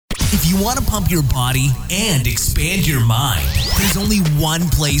If you want to pump your body and expand your mind, there's only one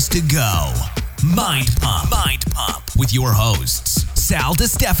place to go. Mind Pump. Mind Pump with your hosts, Sal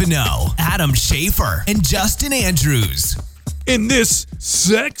DiStefano, Adam Schafer, and Justin Andrews. In this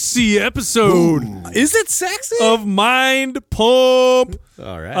sexy episode. Is it sexy? Of Mind Pump.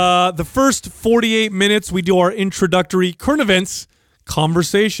 All right. The first 48 minutes, we do our introductory current events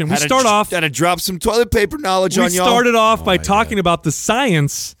conversation. We start off. Gotta drop some toilet paper knowledge on y'all. We started off by talking about the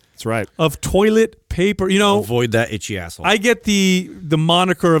science. That's right. Of toilet paper. You know, avoid that itchy asshole. I get the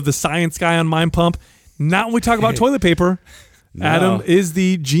moniker of the science guy on Mind Pump. Not when we talk about toilet paper. No. Adam is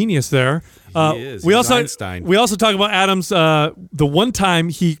the genius there. He is. We He's also Einstein. We also talk about Adam's the one time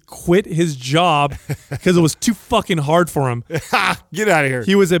he quit his job because it was too fucking hard for him. Get out of here.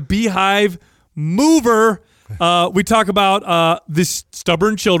 He was a beehive mover. We talk about this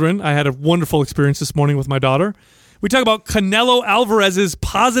stubborn children. I had a wonderful experience this morning with my daughter. We talk about Canelo Alvarez's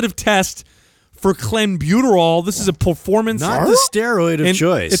positive test for clenbuterol. This is a performance... Not the steroid of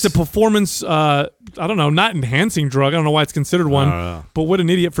choice. It's a performance, not enhancing drug. I don't know why it's considered one, but what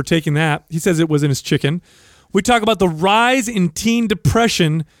an idiot for taking that. He says it was in his chicken. We talk about the rise in teen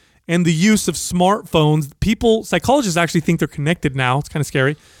depression and the use of smartphones. Psychologists actually think they're connected now. It's kind of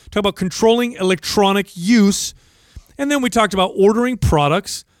scary. Talk about controlling electronic use. And then we talked about ordering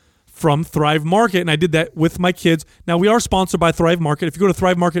products from Thrive Market, and I did that with my kids. Now, we are sponsored by Thrive Market. If you go to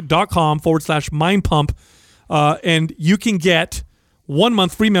thrivemarket.com/mindpump, and you can get 1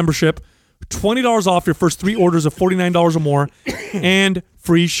 month free membership, $20 off your first 3 orders of $49 or more, and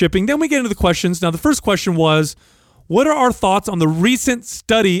free shipping. Then we get into the questions. Now, the first question was, what are our thoughts on the recent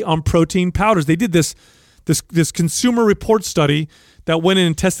study on protein powders? They did this consumer report study that went in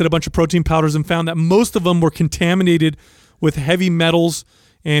and tested a bunch of protein powders and found that most of them were contaminated with heavy metals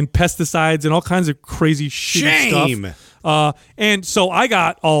and pesticides and all kinds of crazy shit stuff. And so I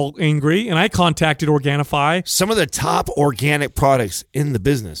got all angry and I contacted Organifi. Some of the top organic products in the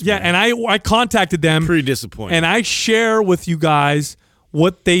business. Yeah, man. and I contacted them. Pretty disappointing. And I share with you guys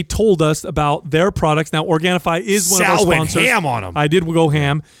what they told us about their products. Now, Organifi is one of our Sal sponsors. went ham on them. I did go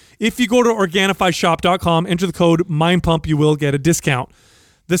ham. If you go to OrganifiShop.com, enter the code MindPump, you will get a discount.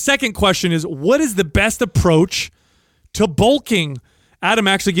 The second question is, what is the best approach to bulking? Adam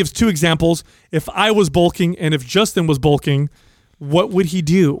actually gives 2 examples. If I was bulking and if Justin was bulking, what would he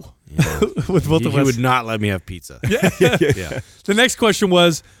do with both of us? He would not let me have pizza. Yeah. The next question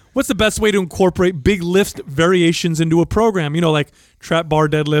was, what's the best way to incorporate big lift variations into a program? You know, like trap bar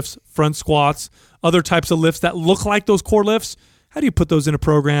deadlifts, front squats, other types of lifts that look like those core lifts. How do you put those in a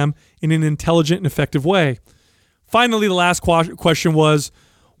program in an intelligent and effective way? Finally, the last question was,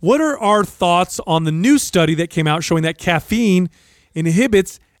 what are our thoughts on the new study that came out showing that caffeine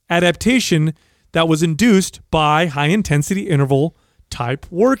inhibits adaptation that was induced by high-intensity interval type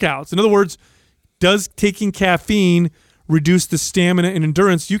workouts? In other words, does taking caffeine reduce the stamina and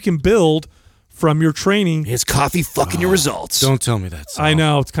endurance you can build from your training? Is coffee fucking your results? Don't tell me that, Sal. I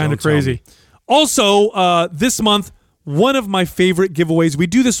know, it's kind of crazy. Also, this month, one of my favorite giveaways, we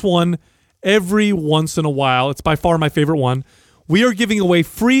do this one every once in a while. It's by far my favorite one. We are giving away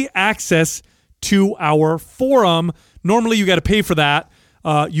free access to our forum. Normally, you got to pay for that.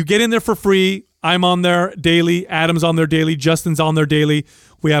 You get in there for free. I'm on there daily. Adam's on there daily. Justin's on there daily.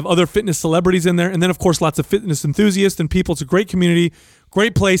 We have other fitness celebrities in there. And then, of course, lots of fitness enthusiasts and people. It's a great community.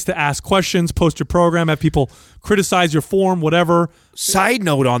 Great place to ask questions, post your program, have people criticize your form, whatever. Side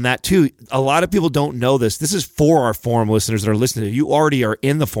note on that, too. A lot of people don't know this. This is for our forum listeners that are listening. You already are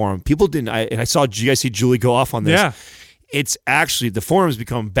in the forum. People didn't. I see Julie go off on this. Yeah. It's actually, the forum's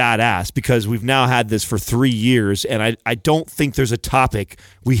become badass because we've now had this for 3 years, and I don't think there's a topic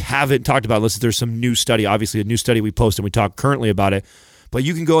we haven't talked about unless there's some new study. Obviously, a new study we post and we talk currently about it. But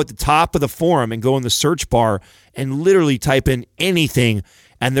you can go at the top of the forum and go in the search bar and literally type in anything,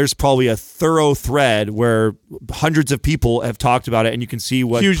 and there's probably a thorough thread where hundreds of people have talked about it, and you can see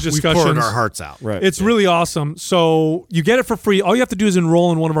what huge discussions. We poured our hearts out. Right. It's really awesome. So you get it for free. All you have to do is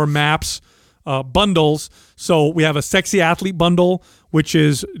enroll in one of our MAPS bundles. So we have a sexy athlete bundle, which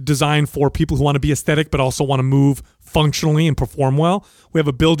is designed for people who want to be aesthetic but also want to move functionally and perform well. We have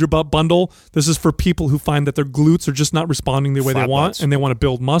a build your butt bundle. This is for people who find that their glutes are just not responding the way they want and they want to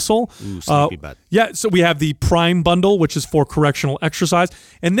build muscle. Ooh, sleepy butt. Yeah, so we have the prime bundle, which is for correctional exercise.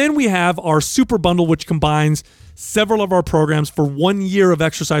 And then we have our super bundle, which combines several of our programs for 1 year of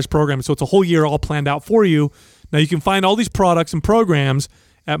exercise programming. So it's a whole year all planned out for you. Now you can find all these products and programs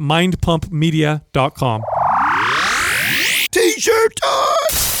at mindpumpmedia.com. T-shirt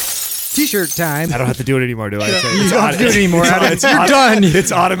time! T-shirt time. I don't have to do it anymore, do I? You don't have to do it anymore, Adam. You're done.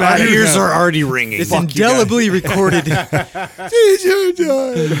 It's automatic. Our ears are already ringing. It's indelibly recorded.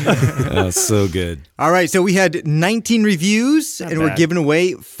 That's so good. All right, so we had 19 reviews, and we're bad. giving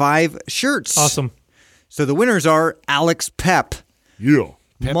away 5 shirts. Awesome. So the winners are Alex Pep, Yeah.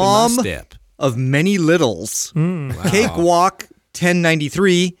 Pep Mom in my step. of Many Littles, Cakewalk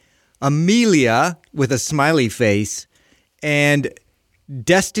 1093, Amelia with a smiley face, and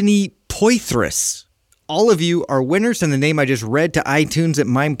Destiny Poithrus. All of you are winners, and the name I just read to iTunes at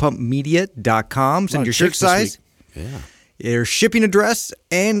mindpumpmedia.com. Send your shirt size, your shipping address,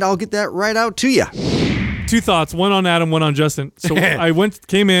 and I'll get that right out to you. 2 thoughts, one on Adam, one on Justin. So I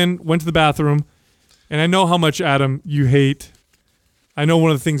came in, went to the bathroom, and I know how much, Adam, you hate. I know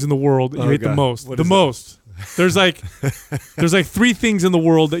one of the things in the world that you hate the most. The most. There's like 3 things in the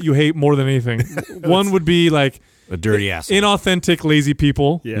world that you hate more than anything. One would be like A dirty asshole. inauthentic, lazy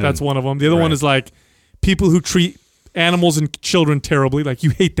people. Yeah. That's one of them. The other one Right. is like people who treat animals and children terribly. Like, you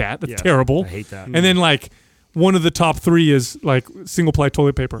hate that. That's terrible. I hate that. And then like one of the top 3 is like single ply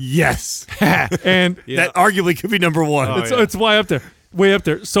toilet paper. Yes. And That arguably could be number 1. it's way up there. Way up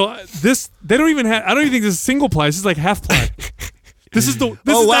there. So they don't even have, I don't even think this is single ply. This is like half ply. This is not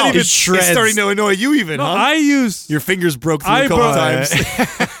even, It's starting to annoy you even, no, huh? I use, Your fingers broke through I a couple broke- times.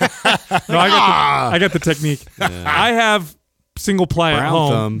 no, I got the technique. I have single ply at Brown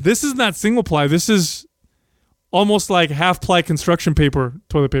home. thumb. This is not single ply. This is almost like half ply construction paper,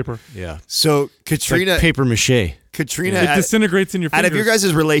 toilet paper. Yeah. So It's like Katrina, paper mache. Katrina, It disintegrates in your out fingers. of your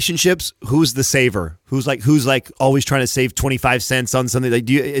guys' relationships, who's the saver? Who's like always trying to save 25 cents on something? Like,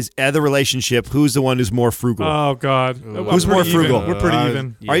 is other relationship? Who's the one who's more frugal? Oh God, Who's We're more even. frugal? We're pretty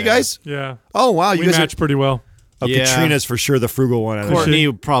even. Are you guys? Yeah, Oh wow, you we guys match pretty well. Yeah. Katrina's for sure the frugal one. out of the Courtney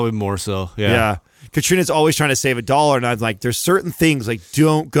probably more so. Yeah. Katrina's always trying to save $1, and I'm like, there's certain things like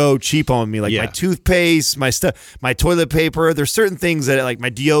don't go cheap on me, like Yeah. my toothpaste, my stuff, my toilet paper. There's certain things that like my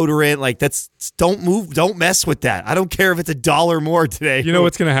deodorant, like don't mess with that. I don't care if it's $1 more today. You know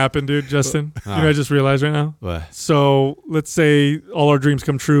what's gonna happen, dude, Justin? You know, I just realized right now. What? So let's say all our dreams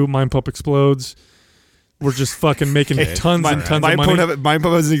come true. Mind Pump explodes. We're just fucking making tons and tons of money. Mind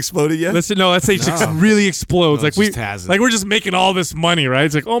Pump hasn't exploded yet. Let's say it just really explodes. No, Like it just hasn't. we're just making all this money, right?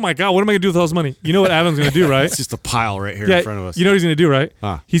 It's like, oh my God, what am I gonna do with all this money? You know what Adam's gonna do, right? It's just a pile right here Yeah, in front of us. you know what he's gonna do, right?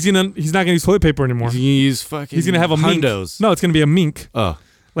 Huh. He's not gonna use toilet paper anymore. You use fucking He's gonna have a mink. hundos. No, it's gonna be a mink. Oh.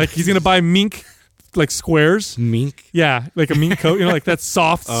 Like he's gonna buy mink, like squares. Mink? Yeah, like a mink coat. You know, like that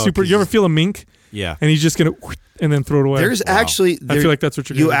soft, Oh, super. 'cause You ever feel a mink? Yeah. And he's just gonna and then throw it away. There's actually, I feel like that's what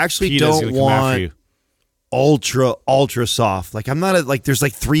you're you gonna do. actually PETA's don't gonna come after want you. ultra soft. Like I'm not like there's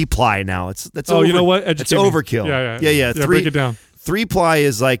like 3-ply now. That's Oh, you know what? It's Educate me. overkill. Yeah. Yeah. Break it down. 3-ply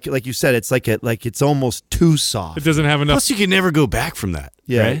is like you said. It's like it's almost too soft. It doesn't have enough. Plus, you can never go back from that.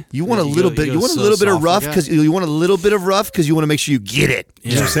 Yeah, Right? you want a You little go- bit. you You go want a so little bit of soft rough like because you want a little bit of rough because you want to make sure you get it.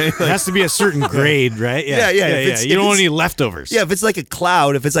 You know what I'm saying? It has to be a certain grade, right? Yeah. If it's- You if don't want it's- any leftovers. Yeah, if it's like a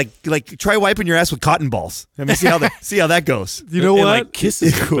cloud, if it's like try wiping your ass with cotton balls. I mean, see how that goes. You know It what? like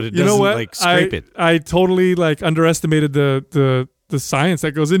kisses it, but it You know doesn't what? like scrape it. I totally like underestimated the science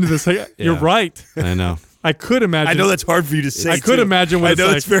that goes into this. Like, You're right. I know. I could imagine. I know that's hard for you to say. I could too. imagine what I it's know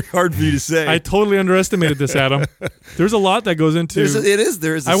like. it's very hard for you to say. I totally underestimated this, Adam. There's a lot that goes into.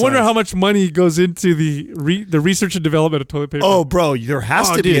 There is. I wonder how much money goes into the research and development of toilet paper. Oh, bro, there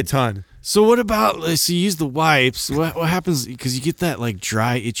has Oh, to be a dude. ton. So what about? So you use the wipes. What happens? Because you get that like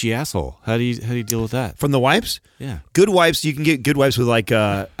dry, itchy asshole. How do you deal with that? From the wipes? Yeah. Good wipes, you can get good wipes with like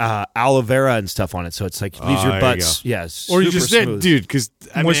aloe vera and stuff on it. So it's like leaves your there you butts. go. Yeah, Or you super just smooth. Dude, because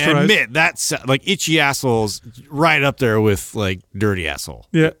I mean, Moisturize. admit that's like itchy assholes right up there with like dirty asshole.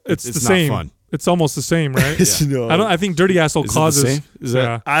 yeah, it's it's the not same. fun. It's almost the same, right? No. I think dirty asshole Is it the causes. same? Is that-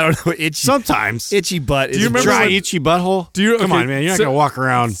 yeah. I don't know. Itchy. Sometimes Itchy butt. Do you is remember dry, when- itchy butthole. Do you- Come okay, on, man? You're not so- gonna walk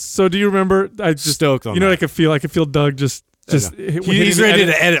around. So do you remember? I just Stoked on you know what that. I could feel Doug just He's ready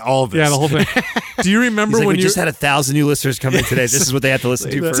to edit all of this. Yeah, the whole thing. Do you remember He's like, when we you just had 1,000 new listeners come in today. This is what they have to listen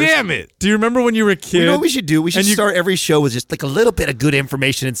to first. Damn it! Do you remember when you were a kid? You know what we should do? We should And you- start every show with just like a little bit of good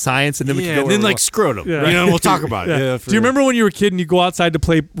information in science, and then we can Yeah, go. and then wherever we like scrotum. Yeah. You know, we'll talk about it. Yeah. Yeah, Do you remember when you were a kid and you go outside to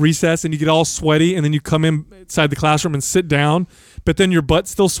play recess and you get all sweaty and then you come inside the classroom and sit down, but then your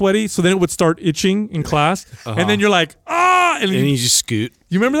butt's still sweaty, so then it would start itching in class, and then you're like, and And you just scoot.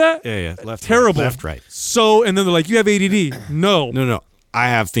 you remember that? Yeah. Left, Terrible. right, left, right. So, and then they're like, you have ADD. No. No. I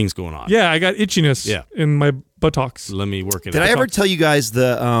have things going on. Yeah, I got itchiness Yeah. in my buttocks. Let me work it Did out. I ever tell you guys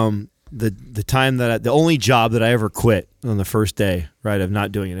the time that the only job that I ever quit on the first day, right, of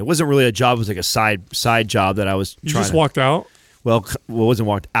not doing it? It wasn't really a job; it was like a side job that I was You trying just to, walked out? Well, it wasn't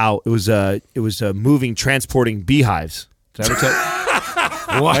walked out. It was moving, transporting beehives. Did I ever tell?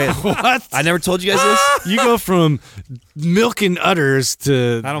 What? I never told you guys this. You go from milking udders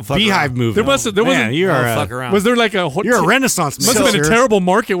to I don't fuck beehive around. moving. There wasn't. You're I don't a, fuck around. Was there like a? you're a Renaissance man. Must have been a sir. terrible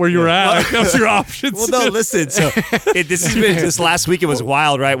market where you were at. Like, that was your options. Well, no, listen. So this last week it was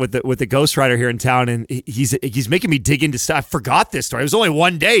wild, right? With the Ghost Rider here in town, and he's making me dig into stuff. I forgot this story. It was only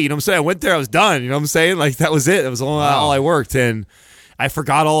one day. You know what I'm saying? I went there. I was done. You know what I'm saying? Like that was it. That was all I worked, and I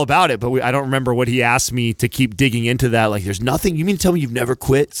forgot all about it. But I don't remember what he asked me to keep digging into that. Like, there's nothing. You mean to tell me you've never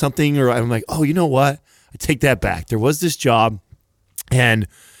quit something? Or I'm like, oh, you know what? I take that back. There was this job, and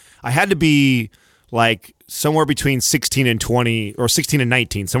I had to be like somewhere between 16 and 20 or 16 and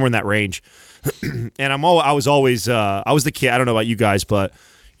 19, somewhere in that range. And I was always I was the kid. I don't know about you guys, but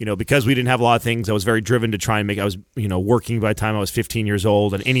because we didn't have a lot of things, I was very driven to try and make. I was working by the time I was 15 years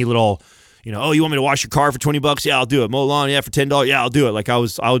old, and any little oh, you want me to wash your car for $20? Yeah, I'll do it. Mow lawn, yeah, for $10. Yeah, I'll do it. Like I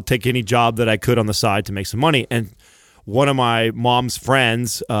would take any job that I could on the side to make some money. And one of my mom's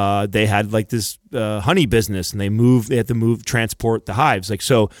friends, they had like this honey business, and they had to transport the hives. Like,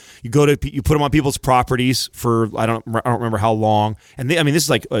 so you put them on people's properties for I don't remember how long. And this is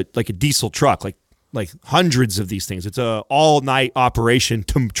like a diesel truck, like hundreds of these things. It's a all night operation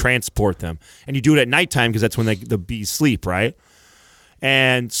to transport them, and you do it at nighttime because that's when the bees sleep, right?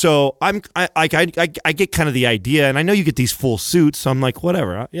 And so I get kind of the idea, and I know you get these full suits, so I'm like,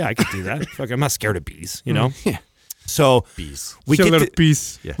 whatever, yeah, I could do that. Fuck, I'm not scared of bees, Yeah. So Bees. we get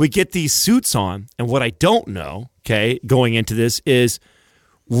bees. we get these suits on, and what I don't know, okay, going into this is,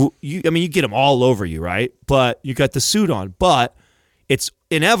 you get them all over you, right? But you got the suit on, but it's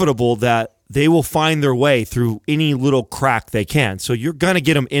inevitable that they will find their way through any little crack they can. So you're gonna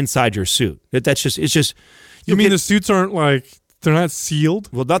get them inside your suit. It's just. You mean the suits aren't like they're not sealed?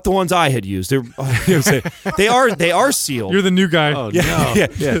 Well, not the ones I had used. They are sealed. You're the new guy. Oh, yeah, no.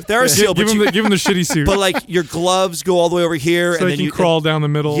 yeah, they are sealed. Give him the shitty suit. But like your gloves go all the way over here, so and they then can you crawl down the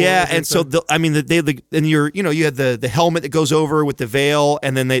middle. Yeah, and so and you had the helmet that goes over with the veil,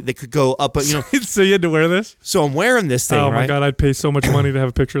 and then they could go up. So you had to wear this? So I'm wearing this thing. Oh my right? God, I'd pay so much money to have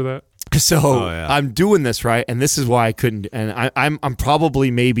a picture of that. So I'm doing this right, and this is why I couldn't. And I'm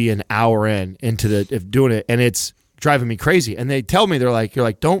probably maybe an hour into doing it, and it's driving me crazy. And they tell me, you're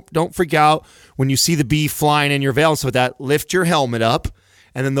like, don't freak out when you see the bee flying in your veil. So that lift your helmet up,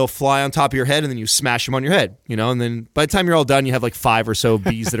 and then they'll fly on top of your head, and then you smash them on your head. And then by the time you're all done, you have like 5 or so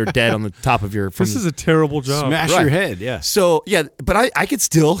bees that are dead on the top of your. This is a terrible job. Smash Right. your head, yeah. So yeah, but I could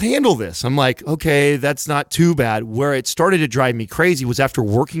still handle this. I'm like, okay, that's not too bad. Where it started to drive me crazy was after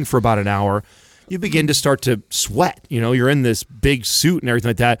working for about an hour, you begin to start to sweat. You're in this big suit and everything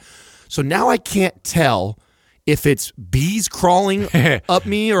like that. So now I can't tell if it's bees crawling up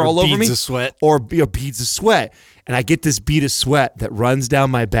me or all over me, beads of sweat. or beads of sweat. And I get this bead of sweat that runs down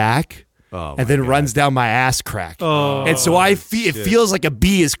my back. Oh, and then runs down my ass crack. Oh, and so it feels like a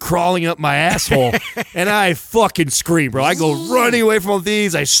bee is crawling up my asshole. And I fucking scream, bro. I go running away from all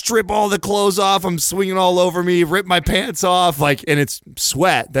these. I strip all the clothes off. I'm swinging all over me, rip my pants off. And it's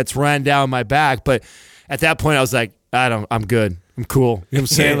sweat that's ran down my back. But at that point, I was like, I'm good. I'm cool. You know what I'm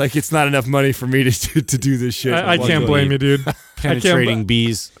saying? Like, it's not enough money for me to do this shit. I can't blame you, dude. Penetrating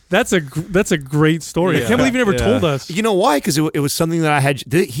bees. That's a great story. I can't believe you never told us. You know why? Because it was something that I had.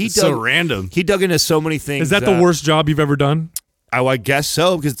 So random. He dug into so many things. Is that the worst job you've ever done? I guess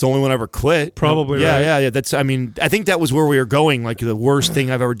so, because it's the only one I ever quit. Probably, Yeah, right? yeah. That's. I think that was where we were going. Like the worst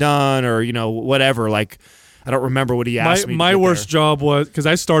thing I've ever done, or whatever. Like, I don't remember what he asked me. My worst job was because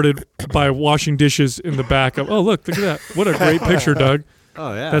I started by washing dishes in the back of. Oh, look at that! What a great picture, Doug.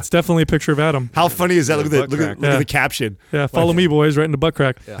 Oh, yeah. That's definitely a picture of Adam. How funny is that? Look at butt the caption. Yeah, follow me, boys, right in the butt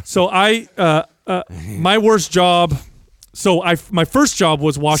crack. So my worst job. So my first job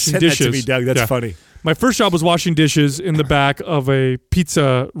was washing Send dishes. that to me, Doug. That's Yeah. funny. My first job was washing dishes in the back of a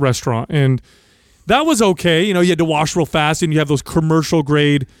pizza restaurant, and that was okay. You had to wash real fast, and you have those commercial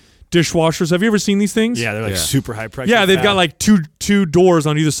grade dishwashers. Have you ever seen these things? Yeah, they're like super high pressure. Yeah, they've got like two doors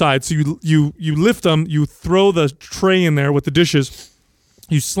on either side. So you lift them, you throw the tray in there with the dishes,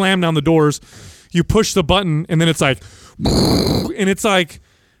 you slam down the doors, you push the button, and then it's like, and it's like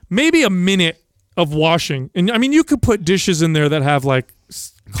maybe a minute of washing. And you could put dishes in there that have like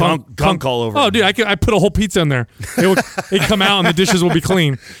gunk all over. Oh, dude, I put a whole pizza in there. It'd come out and the dishes will be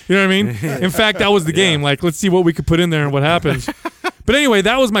clean. You know what I mean? In fact, that was the game. Like, let's see what we could put in there and what happens. But anyway,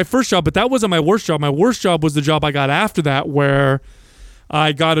 that was my first job, but that wasn't my worst job. My worst job was the job I got after that, where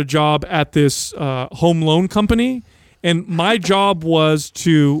I got a job at this home loan company, and my job was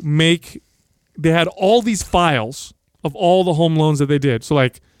to they had all these files of all the home loans that they did. So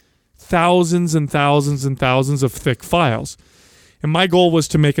like thousands and thousands and thousands of thick files. And my goal was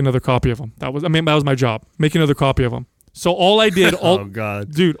to make another copy of them. That was my job, make another copy of them. So all I did, Oh,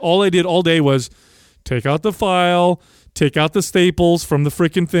 God. dude, all I did all day was take out the file, take out the staples from the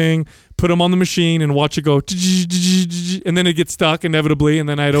freaking thing, put them on the machine, and watch it go, and then it gets stuck inevitably, and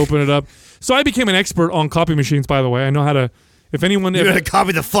then I'd open it up. So I became an expert on copy machines, by the way. I know how to, if anyone... You're going to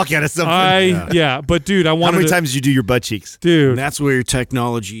copy the fuck out of something. But dude, I How wanted many to... times did you do your butt cheeks? Dude, And that's where your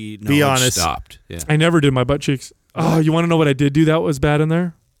technology knowledge Be honest. stopped. Yeah. I never did my butt cheeks. Oh, you want to know what I did do that was bad in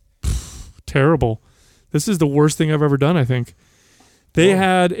there? Terrible. This is the worst thing I've ever done, I think. They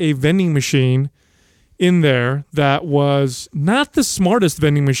had a vending machine in there that was not the smartest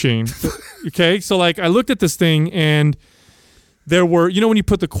vending machine. Okay? So, like, I looked at this thing and there were, you know, when you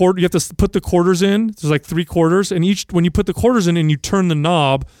put the quarter, you have to put the quarters in. There's like 3 quarters, and when you put the quarters in and you turn the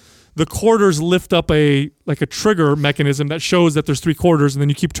knob, the quarters lift up a trigger mechanism that shows that there's 3 quarters, and then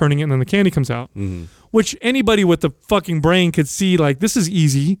you keep turning it, and then the candy comes out. Which anybody with a fucking brain could see, like, this is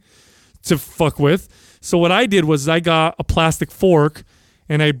easy to fuck with. So what I did was I got a plastic fork,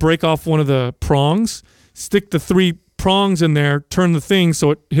 and I break off one of the prongs, stick the 3 prongs in there, turn the thing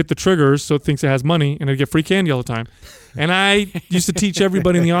so it hit the triggers so it thinks it has money, and I get free candy all the time. And I used to teach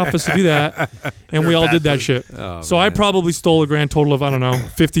everybody in the office to do that, and we all did that shit. So I probably stole a grand total of, I don't know,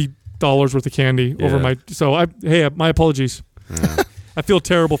 $50 worth of candy over my... So, my apologies. I feel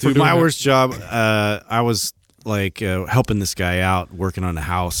terrible for Dude, doing my that. worst job, I was like helping this guy out working on a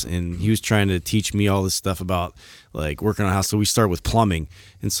house, and he was trying to teach me all this stuff about like working on a house. So we start with plumbing,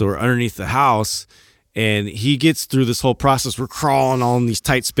 and so we're underneath the house, and he gets through this whole process. We're crawling all in these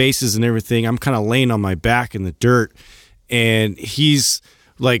tight spaces and everything. I'm kind of laying on my back in the dirt, and he's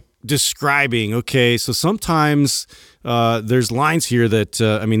like describing, okay, so sometimes there's lines here that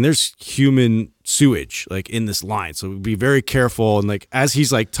there's human sewage like in this line, so be very careful. And like as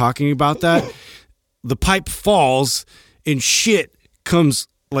he's like talking about that, the pipe falls and shit comes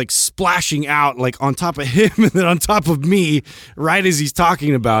like splashing out like on top of him and then on top of me right as he's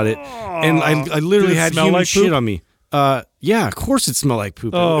talking about it. And I literally Did it had smell human like shit poop? on me. Yeah, of course it smelled like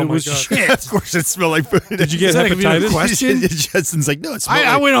poop. Oh, it my was God. shit. Of course it smelled like food. Did you get Is that even a hepatitis? question? Justin's like, no, it smelled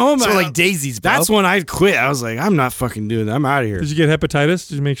I went home. Smelled like daisies, bro. That's when I quit. I was like, I'm not fucking doing that. I'm out of here. Did you get hepatitis?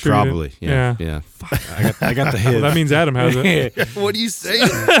 Did you make sure? Probably. You didn't? Yeah. I got the hit. Well, that means Adam has it. What are you saying?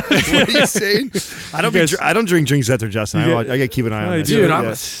 What are you saying? I don't drink drinks after Justin. I got to keep an eye on that. Dude,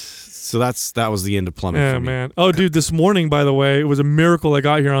 Yeah. So that was the end of plumbing Yeah, for me. man. Oh, dude, this morning, by the way, it was a miracle I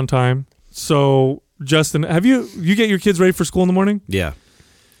got here on time. So, Justin, have you get your kids ready for school in the morning? Yeah.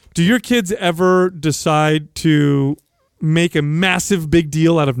 Do your kids ever decide to make a massive big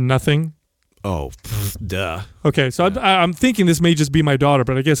deal out of nothing? Oh, duh. Okay, so I'm thinking this may just be my daughter,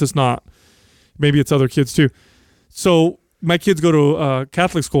 but I guess it's not. Maybe it's other kids too. So my kids go to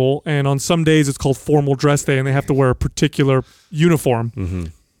Catholic school, and on some days it's called formal dress day, and they have to wear a particular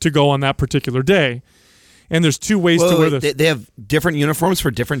uniform to go on that particular day. And there's 2 ways to wear this. They have different uniforms for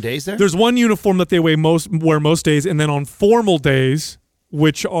different days there? There's one uniform that they wear most days, and then on formal days,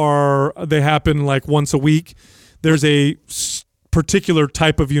 which they happen like once a week, there's a particular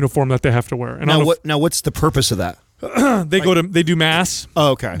type of uniform that they have to wear. And Now, what's the purpose of that? they do mass.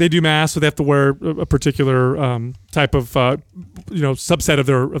 Oh, okay. They do mass, so they have to wear a particular type of subset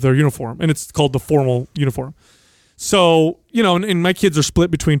of their uniform, and it's called the formal uniform. So, and my kids are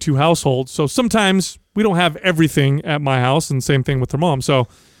split between 2 households. So sometimes we don't have everything at my house, and same thing with their mom. So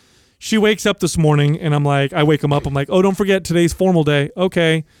she wakes up this morning, and I wake them up. I'm like, oh, don't forget today's formal day.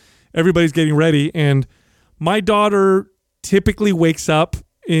 Okay. Everybody's getting ready. And my daughter typically wakes up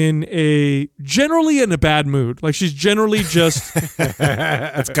generally in a bad mood. Like she's generally just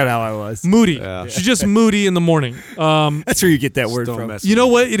That's kind of how I was. moody. She's just moody in the morning. That's where you get that word Don't from. mess You know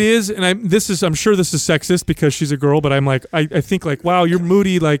what it is, and I'm sure this is sexist because she's a girl, but I'm like, I think like, wow, you're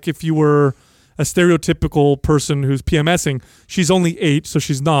moody. Like if you were a stereotypical person who's PMSing, she's only 8, so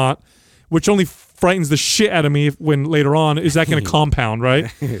she's not, which only frightens the shit out of me when later on is that going to compound,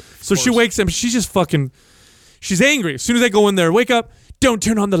 right? So she wakes up, she's just she's angry. As soon as I go in there, wake up, don't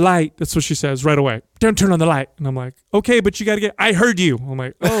turn on the light. That's what she says right away. Don't turn on the light. And I'm like, okay, but you got to I heard you. I'm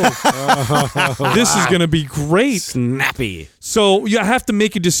like, oh, this is going to be great. Snappy. So I have to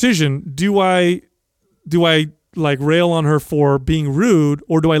make a decision. Do I like rail on her for being rude,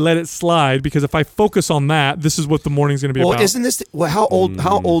 or do I let it slide? Because if I focus on that, this is what the morning's going to be about. Isn't this how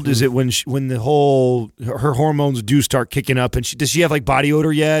old is it when the whole her hormones do start kicking up, and does she have like body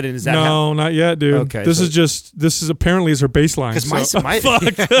odor yet? And is that No, not yet, dude. Okay, this is apparently is her baseline.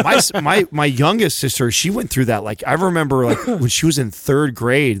 Because my youngest sister, she went through that. Like I remember, like when she was in 3rd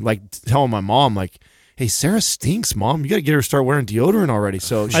grade, like telling my mom, like, hey, Sarah stinks, Mom. You got to get her to start wearing deodorant already.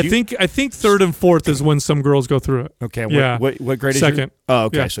 So I think third and fourth is when some girls go through it. Okay. Yeah. What grade is Second. Oh,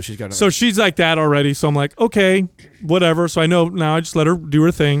 okay. Yeah. So she's got another. So she's like that already. So I'm like, okay, whatever. So I know now. I just let her do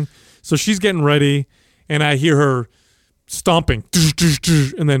her thing. So she's getting ready, and I hear her stomping,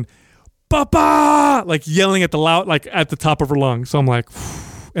 and then "Papa!" like yelling at the top of her lungs. So I'm like,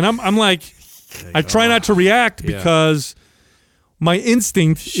 and I'm like, I try not to react because my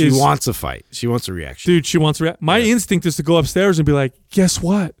instinct She is wants a fight. She wants a reaction. dude. She wants to react. My instinct is to go upstairs and be like, guess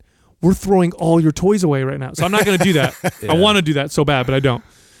what? We're throwing all your toys away right now. So I'm not going to do that. I want to do that so bad, but I don't.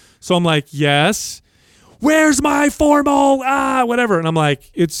 So I'm like, yes. Where's my formal? Whatever. And I'm like,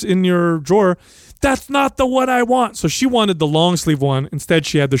 it's in your drawer. That's not the one I want. So she wanted the long sleeve one. Instead,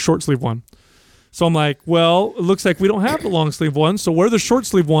 she had the short sleeve one. So I'm like, well, it looks like we don't have the long sleeve one. So wear the short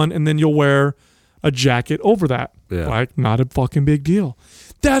sleeve one, and then you'll wear a jacket over that. Yeah. Like, not a fucking big deal.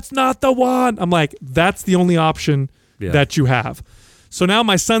 That's not the one. I'm like, that's the only option that you have. So now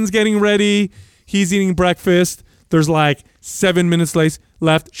my son's getting ready. He's eating breakfast. There's like 7 minutes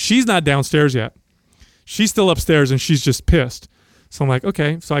left. She's not downstairs yet. She's still upstairs, and she's just pissed. So I'm like,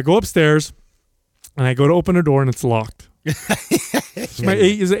 okay. So I go upstairs, and I go to open her door, and it's locked. It's my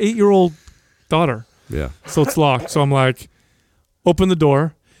 8-year-old daughter. Yeah. So it's locked. So I'm like, open the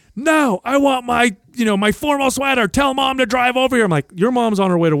door. No, I want my formal sweater. Tell Mom to drive over here. I'm like, your mom's on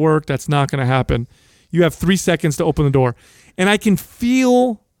her way to work. That's not going to happen. You have 3 seconds to open the door. And I can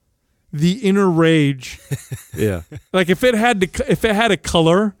feel the inner rage. Yeah. Like if it had a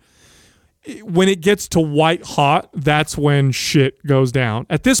color, when it gets to white hot, that's when shit goes down.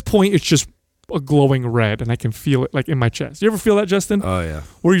 At this point, it's just a glowing red, and I can feel it like in my chest. You ever feel that, Justin? Oh yeah.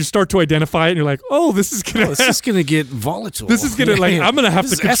 Where you start to identify it, and you're like, oh, this is gonna. This is gonna get volatile. This is gonna I'm gonna have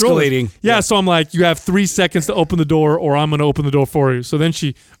This to is control it. escalating. Yeah, so I'm like, you have 3 seconds to open the door, or I'm gonna open the door for you. So then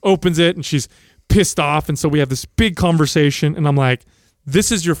she opens it, and she's pissed off, and so we have this big conversation, and I'm like, this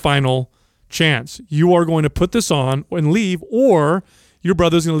is your final chance. You are going to put this on and leave, or your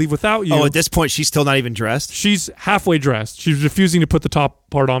brother's going to leave without you. Oh, at this point, she's still not even dressed? She's halfway dressed. She's refusing to put the top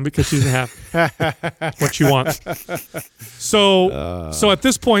part on because she doesn't have what she wants. So at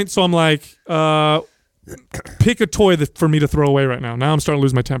this point, so I'm like, pick a toy for me to throw away right now. Now I'm starting to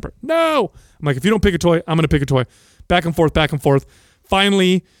lose my temper. No! I'm like, if you don't pick a toy, I'm going to pick a toy. Back and forth, back and forth.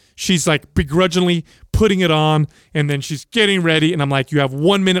 Finally, she's like begrudgingly putting it on, and then she's getting ready, and I'm like, you have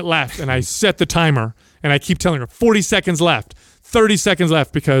 1 minute left, and I set the timer, and I keep telling her 40 seconds left, 30 seconds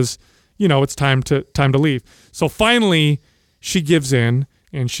left, because it's time to leave. So finally, she gives in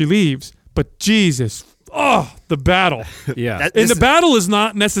and she leaves. But Jesus, the battle. Yeah. And the battle is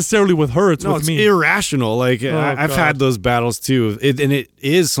not necessarily with her; it's with it's me. irrational. Like I've God. had those battles too, and it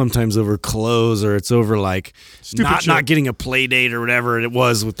is sometimes over clothes, or it's over like Stupid shit. not getting a play date or whatever it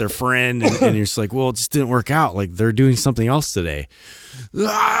was with their friend, and you're just like, well, it just didn't work out. Like they're doing something else today.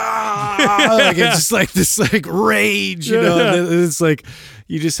 Like it's just like this like rage, and it's like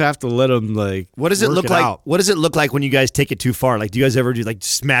you just have to let them like. What does it work look like? out. What does it look like when you guys take it too far? Like, do you guys ever do like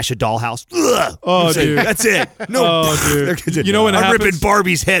smash a dollhouse? Ugh. Oh, dude. That's it. No, Oh, dude. You know when it I'm happens? ripping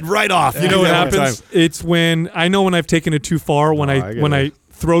Barbie's head right off. You know what That one happens? time. It's when I know when I've taken it too far. When I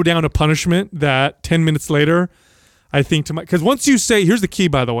throw down a punishment that 10 minutes later, I think to because once you say, here's the key,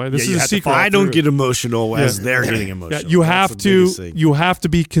 by the way, this you is a have to secret. follow I don't get emotional as they're getting Yeah, emotional. you That's have the to biggest thing. you have to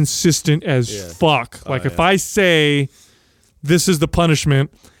be consistent as fuck. Like if I say this is the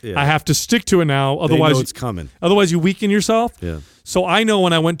punishment, I have to stick to it now. They Otherwise, know it's coming. Otherwise, you weaken yourself. Yeah. So I know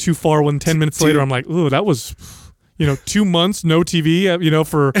when I went too far. When 10 minutes later, I'm like, ooh, that was 2 months no TV.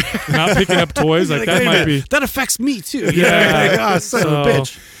 For not picking up toys. Like that might be. That affects me too. Yeah. Son of a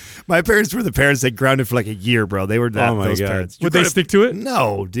bitch. My parents were the parents that grounded for like a year, bro. They were that, Oh my those God. parents. Would they stick to it?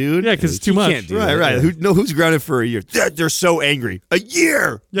 No, dude. Yeah, because it's too You much. can't do Right, that, right. yeah. Who's grounded for a year? They're so angry. A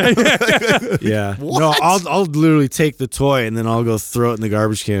year. Yeah. What? No, I'll literally take the toy and then I'll go throw it in the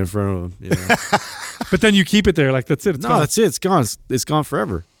garbage can in front of them. You know? But then you keep it there. Like that's it. It's No, gone. that's it. It's gone. It's gone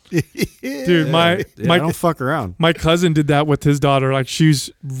forever. Dude, Yeah, I don't fuck around. my cousin did that with his daughter. Like she's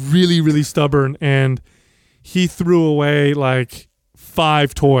really, really stubborn, and he threw away like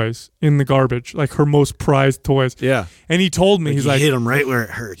 5 toys in the garbage, like her most prized toys. Yeah. And he told me, he's you like, hit them right where it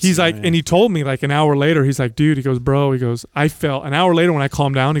hurts. he's like, and he told me like an hour later, he's like, dude, he goes, bro, he goes, I felt an hour later when I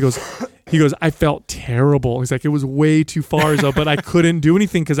calmed down, he goes, I felt terrible. He's like, it was way too far, but I couldn't do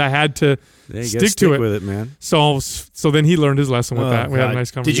anything because I had to Yeah, you stick gotta to it. with it, man. So then he learned his lesson with Oh, that. We had a God. nice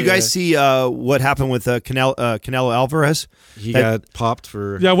Did conversation. you guys see what happened with Canelo Alvarez? He That- got popped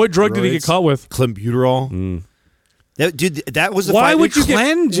for. Yeah, what drug did he get roids. caught with? Clenbuterol. Dude, that was the Why fight. would you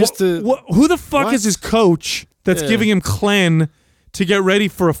Clen get just to- who the fuck What? is his coach that's Yeah. giving him Clen to get ready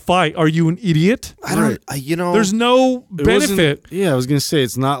for a fight. Are you an idiot? I don't. You know, There's no It wasn't- benefit. Yeah, I was gonna say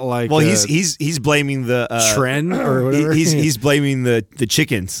it's not like well, he's blaming the trend or whatever. He's blaming the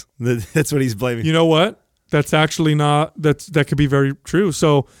chickens. That's what he's blaming. You know what? That's actually not. That could be very true.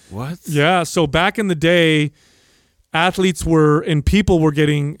 So What? yeah. So back in the day, athletes were and people were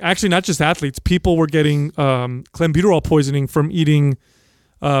getting, actually not just athletes, people were getting clenbuterol poisoning from eating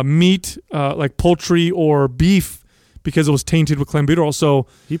meat like poultry or beef because it was tainted with clenbuterol. So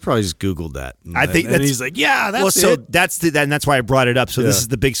He probably just Googled that. I think and that's- he's like, yeah, that's well, so it. that's why I brought it up. So this Yeah. is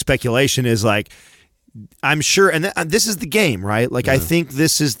the big speculation. Is like, I'm sure, and this is the game, right? Like, I think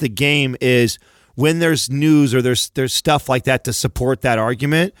this is the game. Is when there's news or there's stuff like that to support that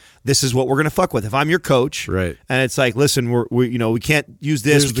argument, this is what we're gonna fuck with. If I'm your coach, Right. and it's like, listen, we can't use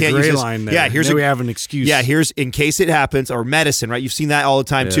this. There's we can't the gray use this. line there. Yeah, here's Now we have an excuse. Yeah, here's in case it happens, or medicine, right? You've seen that all the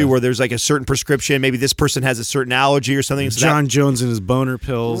time too, where there's like a certain prescription. Maybe this person has a certain allergy or something. So that- John Jones and his boner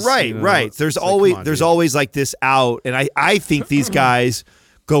pills. Right, you know, right. There's it's like, always come on, there's dude. always like this out, and I think these guys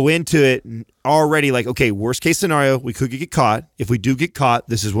go into it already like, okay, worst case scenario, we could get caught. If we do get caught,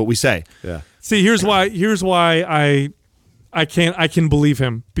 this is what we say. Yeah. see, here's why I can believe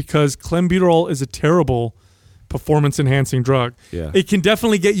him, because clenbuterol is a terrible performance enhancing drug. Yeah. It can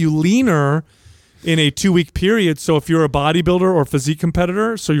definitely get you leaner in a 2-week period. So if you're a bodybuilder or physique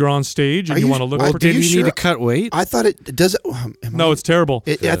competitor, so you're on stage and Are you you- want to look are for Did you you sure? need to cut weight? I thought it does. No, it's terrible.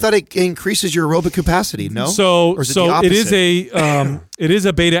 I thought it increases your aerobic capacity. No, So Or is it so the it is opposite? it is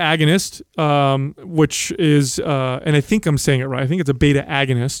a beta agonist, which is and I think I'm saying it right. I think it's a beta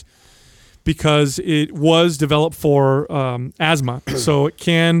agonist because it was developed for asthma, so it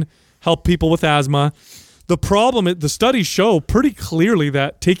can help people with asthma. The problem, the studies show pretty clearly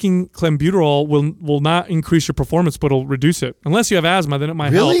that taking clenbuterol will not increase your performance, but it'll reduce it. Unless you have asthma, then it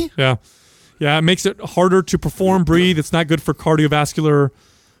might Really? help. Yeah, it makes it harder to perform, breathe. It's not good for cardiovascular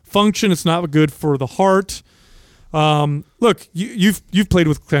function. It's not good for the heart. Look, you've played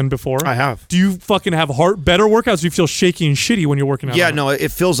with Clen before. I have. Do you fucking have better workouts? Do you feel shaky and shitty when you're working out? Yeah, on it? no,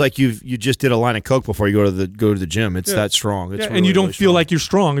 it feels like you just did a line of coke before you go to the gym. It's that strong. It's Yeah, really, and you don't really feel strong. like you're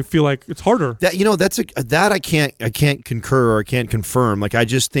strong. You feel like it's harder. That that I can't concur or I can't confirm. Like I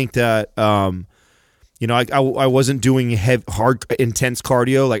just think that I wasn't doing hard intense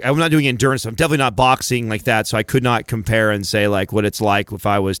cardio. Like I'm not doing endurance. I'm definitely not boxing like that. So I could not compare and say like what it's like if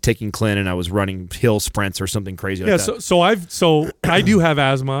I was taking Clen and I was running hill sprints or something crazy like that. So I do have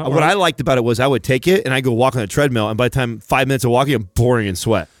asthma. What I liked about it was I would take it and I go walk on the treadmill, and by the time 5 minutes of walking, I'm pouring in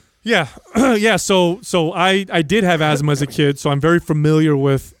sweat. Yeah, yeah. So I did have asthma as a kid, so I'm very familiar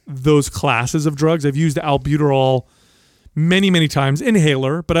with those classes of drugs. I've used albuterol many times,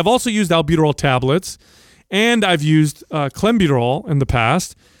 inhaler, but I've also used albuterol tablets, and I've used clenbuterol in the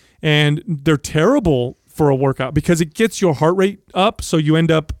past, and they're terrible for a workout because it gets your heart rate up, so you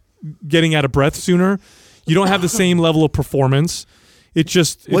end up getting out of breath sooner. You don't have the same level of performance. It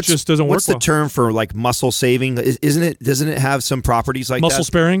just doesn't work. What's the well. term for like muscle saving? Isn't it? Doesn't it have some properties like Muscle that?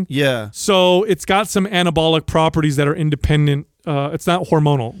 sparing? Yeah. So it's got some anabolic properties that are independent. It's not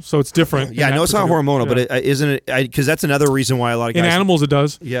hormonal, so it's different. Yeah, in no, that it's not particular- hormonal, yeah. but isn't it? Because that's another reason why a lot of In guys. animals it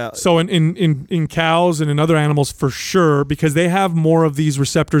does. Yeah. So in cows and in other animals for sure, because they have more of these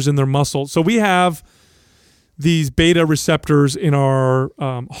receptors in their muscles. So we have these beta receptors in our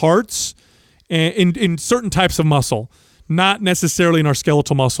hearts and in certain types of muscle. Not necessarily in our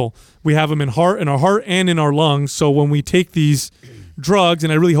skeletal muscle. We have them in our heart and in our lungs. So when we take these drugs,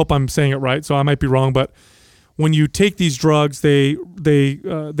 and I really hope I'm saying it right, so I might be wrong, but when you take these drugs, they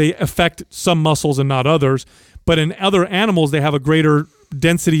affect some muscles and not others. But in other animals, they have a greater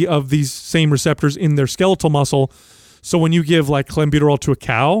density of these same receptors in their skeletal muscle. So when you give like clenbuterol to a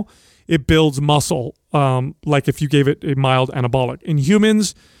cow, it builds muscle, like if you gave it a mild anabolic. In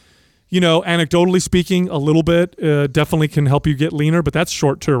humans, anecdotally speaking, a little bit definitely can help you get leaner, but that's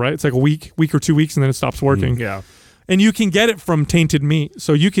short too, right? It's like a week or 2 weeks, and then it stops working. Yeah. And you can get it from tainted meat.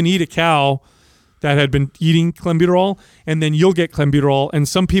 So you can eat a cow that had been eating clenbuterol, and then you'll get clenbuterol. And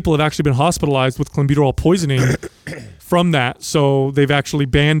some people have actually been hospitalized with clenbuterol poisoning from that. So they've actually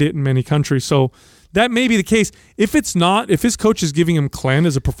banned it in many countries. So that may be the case. If it's not, if his coach is giving him Clen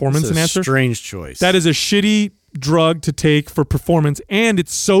as a performance It's a enhancer, strange choice. that is a shitty drug to take for performance, and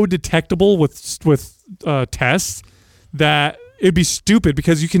it's so detectable with tests that it'd be stupid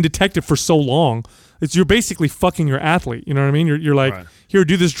because you can detect it for so long. You're basically fucking your athlete. You know what I mean? You're like, Right. Here,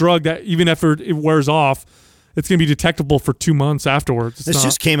 do this drug that even after it wears off, it's going to be detectable for 2 months afterwards. It's This not.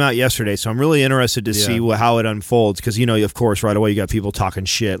 just came out yesterday, so I'm really interested to see how it unfolds because, of course, right away you got people talking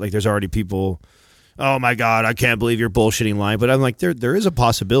shit. Like there's already people oh my God, I can't believe you're bullshitting line. But I'm like, there is a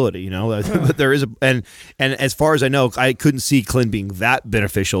possibility, but there is and as far as I know, I couldn't see Clen being that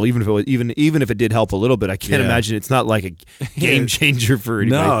beneficial, even if it was, even if it did help a little bit. I can't imagine it's not like a game changer for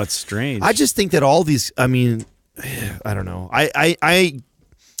anybody. No, it's strange. I just think that all these, I mean, I don't know. I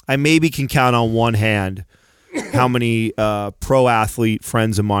maybe can count on one hand how many pro athlete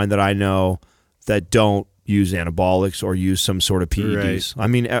friends of mine that I know that don't use anabolics or use some sort of PEDs. Right. I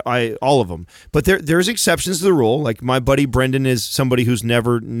mean, all of them. But there's exceptions to the rule. Like my buddy Brendan is somebody who's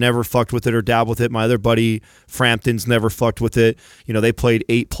never fucked with it or dabbled with it. My other buddy Frampton's never fucked with it. They played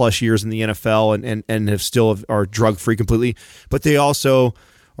 8+ years in the NFL and have still are drug free completely. But they also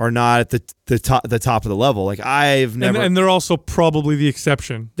are not at the top of the level. Like I've never, and they're also probably the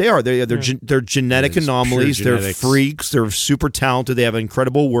exception. They are. They're genetic anomalies. They're freaks. They're super talented. They have an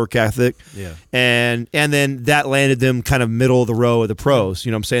incredible work ethic. Yeah. And then that landed them kind of middle of the row of the pros.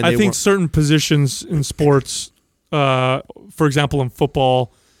 You know what I'm saying? I think certain positions in sports, for example, in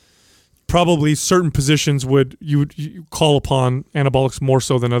football, probably certain positions you call upon anabolics more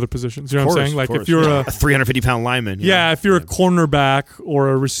so than other positions. You know what I'm saying? Like if you're a 350-pound lineman. If you're a cornerback or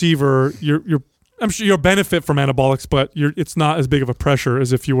a receiver, I'm sure you'll benefit from anabolics, but it's not as big of a pressure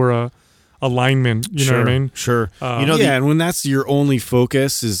as if you were a lineman. You know what I mean? Sure. And when that's your only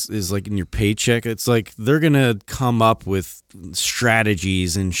focus is like in your paycheck, it's like they're gonna come up with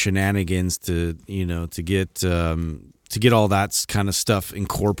strategies and shenanigans to get all that kind of stuff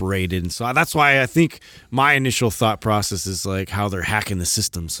incorporated. And so that's why I think my initial thought process is like how they're hacking the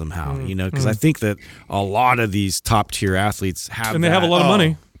system somehow, because I think that a lot of these top tier athletes have and they have a lot of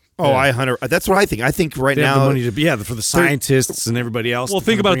money. That's what I think. I think right they now have the money to for the scientists and everybody else. Well,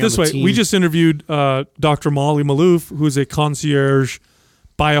 think about it this way. We just interviewed Dr. Molly Malouf, who's a concierge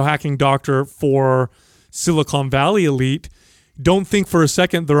biohacking doctor for Silicon Valley Elite. Don't think for a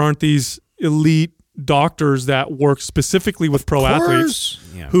second there aren't these elite doctors that work specifically with pro athletes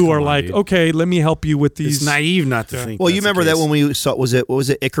who are like, dude. Okay, let me help you with these. It's naive not to think. Well, you remember that when we saw what was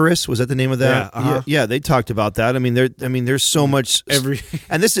it Icarus? Was that the name of that? Yeah, they talked about that. I mean, there's so much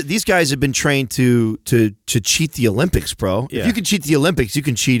and these guys have been trained to cheat the Olympics, bro. Yeah. If you can cheat the Olympics, you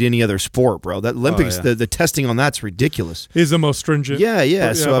can cheat any other sport, bro. That Olympics, the testing on that's ridiculous. Is the most stringent.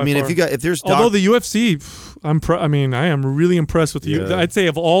 Yeah. So I mean, if there's although the UFC, I am really impressed with you. I'd say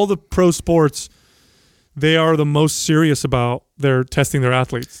of all the pro sports, they are the most serious about their testing their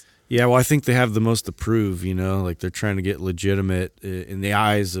athletes. Yeah, well, I think they have the most to prove, like they're trying to get legitimate in the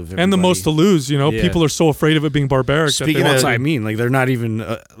eyes of everybody. And the most to lose, People are so afraid of it being barbaric. Speaking of, I mean, like they're not even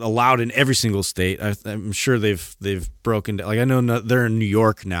allowed in every single state. I'm sure they've broken down. Like I know they're in New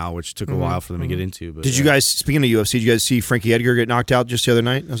York now, which took a while for them to get into. But did you guys, speaking of UFC, did you guys see Frankie Edgar get knocked out just the other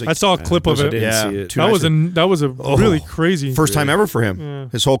night? I saw a clip of it. That was a really crazy first time ever for him.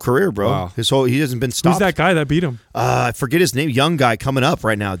 His whole career, bro. Wow. He hasn't been stopped. Who's that guy that beat him? I forget his name. Young guy coming up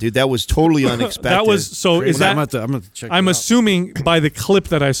right now, dude. That was totally unexpected. That was so. Is that? I'm going to check. I'm assuming by the clip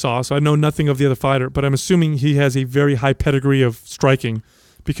that I saw, so I know nothing of the other fighter, but I'm assuming he has a very high pedigree of striking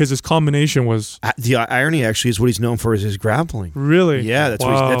because his combination was. The irony actually is what he's known for is his grappling. Really? Yeah, that's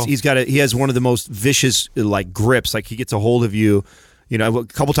what he has one of the most vicious like grips. Like he gets a hold of you. A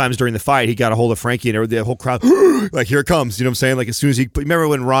couple times during the fight, he got a hold of Frankie and the whole crowd, like, here it comes. You know what I'm saying? Like, as soon as remember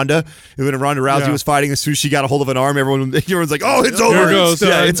when Ronda Rousey was fighting, as soon as she got a hold of an arm, everyone's like, oh, it's over. Here it goes.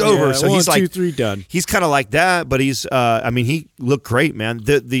 It's over. Yeah, so 1, he's 2, like, 3, done. He's kind of like that, but he's, he looked great, man.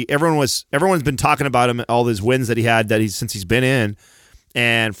 Everyone's been talking about him, all his wins that he had since he's been in.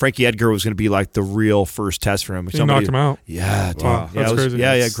 And Frankie Edgar was going to be like the real first test for him. He knocked him out. Yeah, dude. Wow, that's crazy.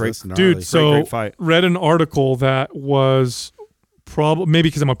 Yeah, great. Dude, so great fight. Read an article that was maybe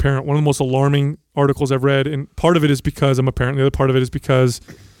because I'm a parent, one of the most alarming articles I've read, and part of it is because I'm a parent, the other part of it is because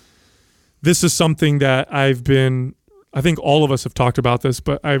this is something that I think all of us have talked about this,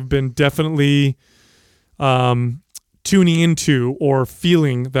 but I've been definitely tuning into or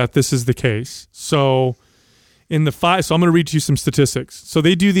feeling that this is the case. So I'm going to read to you some statistics. So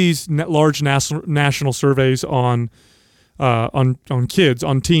they do these large national surveys on kids,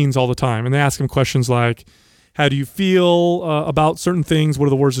 on teens all the time, and they ask them questions like, how do you feel about certain things? What are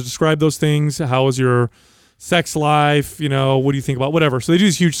the words to describe those things? How is your sex life? What do you think about whatever? So they do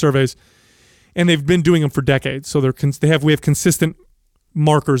these huge surveys, and they've been doing them for decades. So we have consistent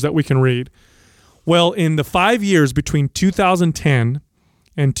markers that we can read. Well, in the 5 years between 2010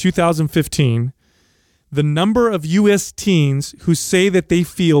 and 2015, the number of U.S. teens who say that they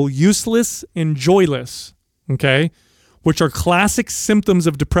feel useless and joyless, okay, which are classic symptoms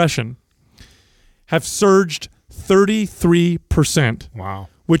of depression, have surged 33%. Wow.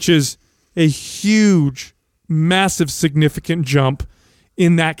 Which is a huge, massive, significant jump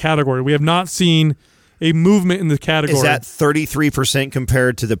in that category. We have not seen a movement in the category. Is that 33%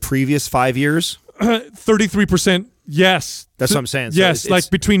 compared to the previous 5 years? 33%? Yes. That's what I'm saying. So Yes, like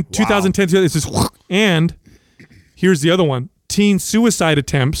between 2010 it's just and here's the other one. Teen suicide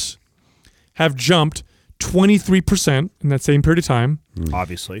attempts have jumped 23% in that same period of time.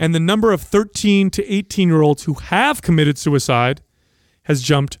 Obviously. And the number of 13 to 18-year-olds who have committed suicide has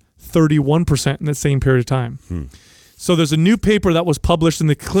jumped 31% in that same period of time. So there's a new paper that was published in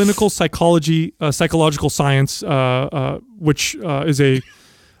the Clinical Psychology, Psychological Science, which is a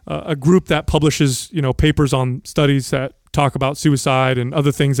group that publishes papers on studies that talk about suicide and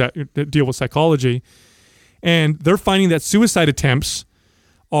other things that deal with psychology. And they're finding that suicide attempts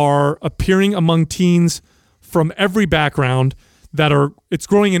are appearing among teens from every background it's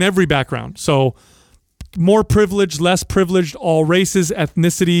growing in every background. So more privileged, less privileged, all races,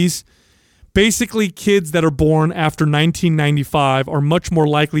 ethnicities. Basically, kids that are born after 1995 are much more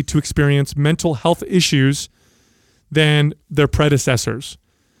likely to experience mental health issues than their predecessors.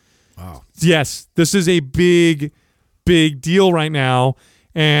 Wow. Yes, this is a big, big deal right now,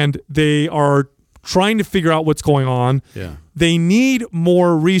 and they are trying to figure out what's going on. Yeah. They need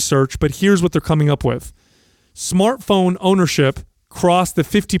more research, but here's what they're coming up with. Smartphone ownership crossed the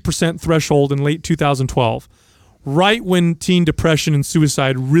 50% threshold in late 2012, right when teen depression and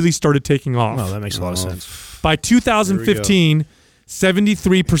suicide really started taking off. Oh, that makes a lot of sense. By 2015,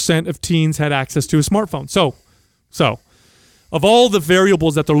 73% of teens had access to a smartphone. So of all the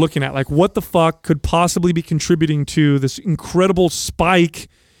variables that they're looking at, like what the fuck could possibly be contributing to this incredible spike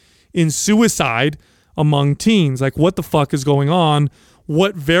in suicide among teens? Like what the fuck is going on?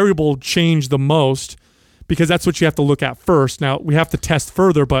 What variable changed the most? Because that's what you have to look at first. Now, we have to test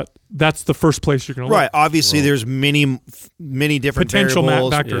further, but that's the first place you're going to look. Right. Obviously, there's many different potential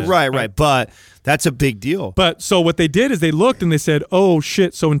variables. factors. Right. But that's a big deal. But so what they did is they looked and they said, oh,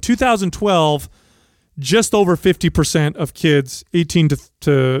 shit. So in 2012, just over 50% of kids 18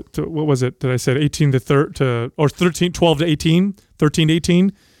 to what was it? Did I say 18 to 13, 12 to 18, 13 to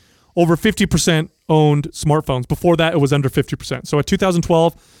 18? Over 50% owned smartphones. Before that, it was under 50%. So at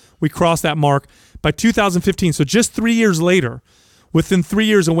 2012, we crossed that mark. By 2015, so just 3 years later, within 3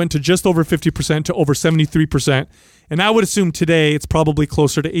 years, it went to just over 50% to over 73%. And I would assume today it's probably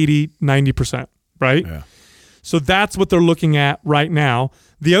closer to 80, 90%, right? Yeah. So that's what they're looking at right now.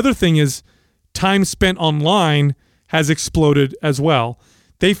 The other thing is time spent online has exploded as well.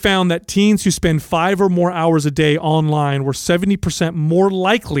 They found that teens who spend 5 or more hours a day online were 70% more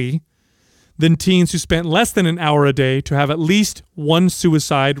likely than teens who spent less than an hour a day to have at least one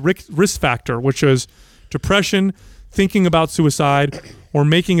suicide risk factor, which is depression, thinking about suicide, or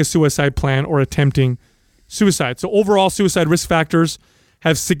making a suicide plan or attempting suicide. So overall suicide risk factors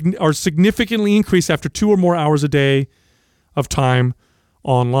are significantly increased after 2 or more hours a day of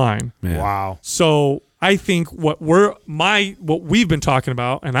online. Man. Wow. So I think what we've been talking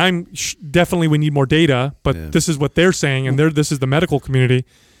about, and definitely we need more data, but this is what they're saying, and this is the medical community.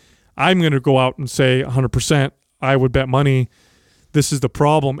 I'm going to go out and say 100%, I would bet money this is the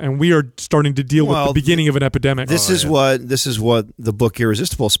problem, and we are starting to deal with the beginning of an epidemic. This is what the book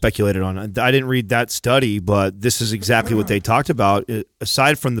Irresistible speculated on. I didn't read that study, but this is exactly what they talked about.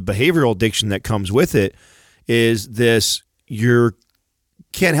 Aside from the behavioral addiction that comes with it, is this you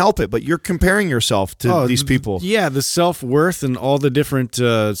can't help it, but you're comparing yourself to these people. Yeah, the self-worth and all the different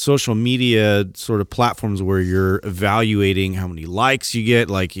social media sort of platforms where you're evaluating how many likes you get,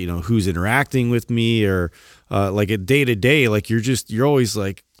 like, who's interacting with me, or like a day to day, like you're always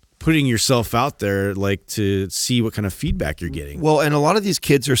like putting yourself out there, like to see what kind of feedback you're getting. Well, and a lot of these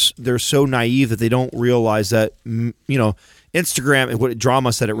kids they're so naive that they don't realize that, Instagram, and what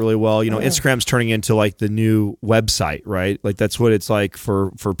Drama said it really well. Instagram's turning into like the new website, right? Like that's what it's like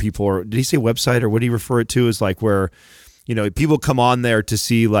for people. Or did he say website, or what did he refer it to as like where, people come on there to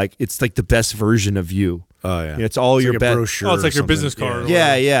see like it's like the best version of you. Oh yeah, it's all your best. Oh, it's like your business card.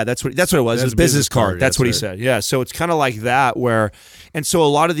 Yeah. That's what it was. It was business card. That's what he said. Yeah. So it's kind of like that and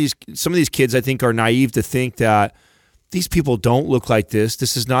so some of these kids I think are naive to think that these people don't look like this.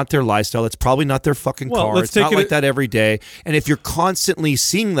 This is not their lifestyle. It's probably not their fucking car. It's not like that every day. And if you're constantly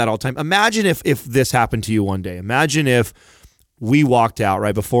seeing that all the time, imagine if this happened to you one day. Imagine if we walked out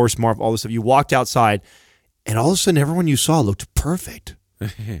right before all this stuff. You walked outside, and all of a sudden, everyone you saw looked perfect.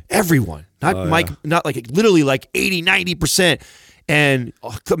 Everyone, not like literally like 80, 90%. And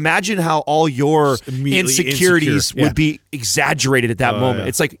imagine how all your insecurities would be exaggerated at that moment. Yeah.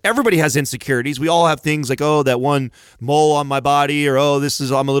 It's like everybody has insecurities. We all have things like, that one mole on my body, or I'm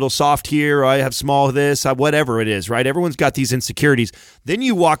a little soft here, or I have small this, whatever it is, right? Everyone's got these insecurities. Then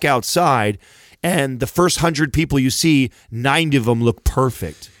you walk outside, and the first 100 people you see, 90 of them look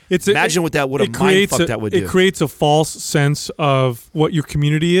perfect. Imagine what a mind fuck that would do. It creates a false sense of what your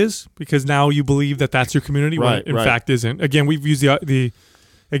community is, because now you believe that that's your community when it in fact isn't. Again, we've used the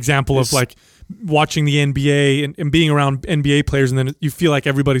example of like watching the NBA and being around NBA players, and then you feel like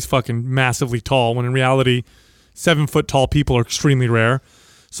everybody's fucking massively tall, when in reality 7 foot tall people are extremely rare.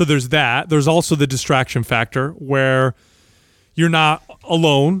 So there's that. There's also the distraction factor where you're not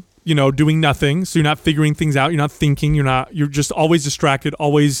alone, doing nothing. So you're not figuring things out. You're not thinking. You're just always distracted,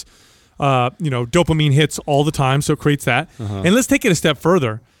 always, dopamine hits all the time. So it creates that. And let's take it a step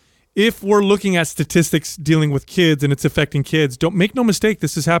further. If we're looking at statistics dealing with kids and it's affecting kids, don't make no mistake,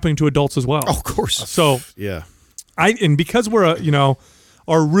 this is happening to adults as well. Oh, of course. So Yeah. and because we're,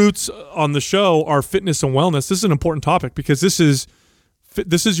 our roots on the show are fitness and wellness, this is an important topic, because this is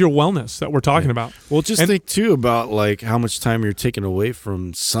your wellness that we're talking about. Well, just think too about like how much time you're taking away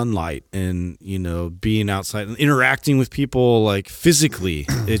from sunlight and being outside and interacting with people like physically.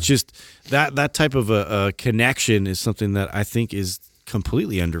 It's just that type of a connection is something that I think is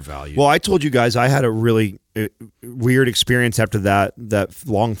completely undervalued. Well, I told you guys I had a really weird experience after that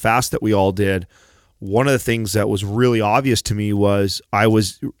long fast that we all did. One of the things that was really obvious to me was I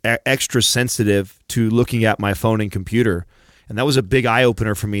was extra sensitive to looking at my phone and computer. And that was a big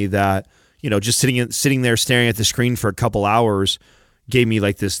eye-opener for me that, just sitting there staring at the screen for a couple hours gave me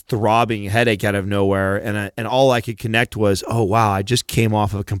like this throbbing headache out of nowhere. And all I could connect was, oh, wow, I just came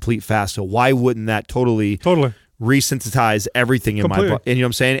off of a complete fast. So why wouldn't that totally resensitize everything in my body? And you know what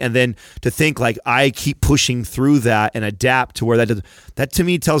I'm saying? And then to think like I keep pushing through that and adapt to where that to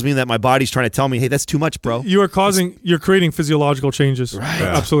me tells me that my body's trying to tell me, hey, that's too much, bro. You're creating physiological changes. Right.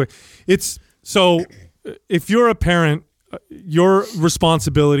 Absolutely. So if you're a parent, your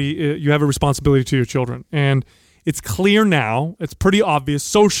responsibility, you have a responsibility to your children. And it's clear now, it's pretty obvious,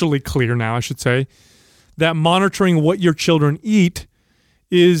 socially clear now, I should say, that monitoring what your children eat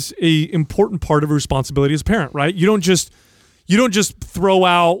is a important part of a responsibility as a parent, right? You don't just throw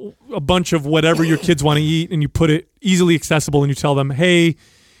out a bunch of whatever your kids want to eat and you put it easily accessible and you tell them, hey,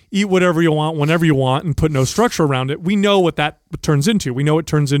 eat whatever you want, whenever you want, and put no structure around it. We know what that turns into. We know it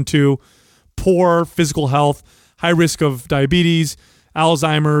turns into poor physical health, high risk of diabetes,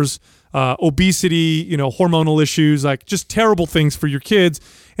 Alzheimer's, obesity, hormonal issues, like just terrible things for your kids.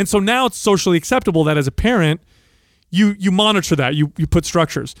 And so now it's socially acceptable that as a parent, you monitor that, you put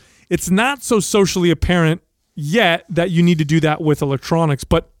structures. It's not so socially apparent yet that you need to do that with electronics,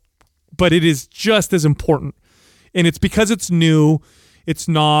 but it is just as important. And it's because it's new, it's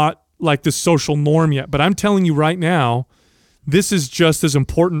not like the social norm yet. But I'm telling you right now, this is just as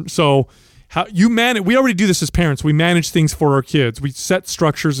important. So how you manage, we already do this as parents. We manage things for our kids. We set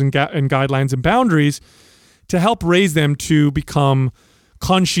structures and guidelines and boundaries to help raise them to become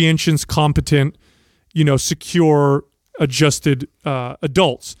conscientious, competent, secure, adjusted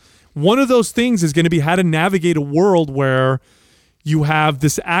adults. One of those things is going to be how to navigate a world where you have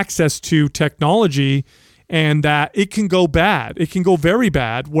this access to technology and that it can go bad. It can go very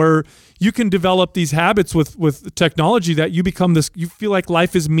bad, where you can develop these habits with technology that you become this, you feel like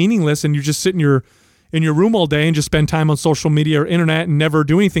life is meaningless and you just sit in your room all day and just spend time on social media or internet and never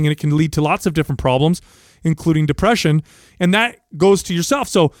do anything. And it can lead to lots of different problems, including depression. And that goes to yourself.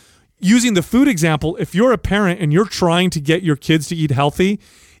 So using the food example, if you're a parent and you're trying to get your kids to eat healthy,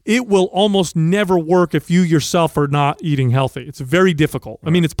 it will almost never work if you yourself are not eating healthy. It's very difficult.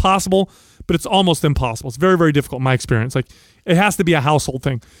 I mean, it's possible, but it's almost impossible. It's very, very difficult in my experience. Like, it has to be a household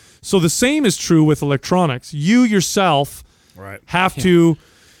thing. So the same is true with electronics. You yourself have to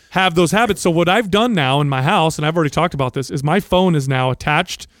have those habits. So what I've done now in my house, and I've already talked about this, is my phone is now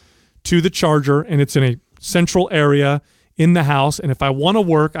attached to the charger, and it's in a central area in the house. And if I want to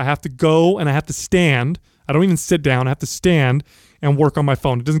work, I have to go and I have to stand. I don't even sit down. I have to stand and work on my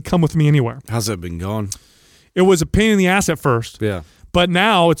phone. It doesn't come with me anywhere. How's that been going? It was a pain in the ass at first. Yeah. But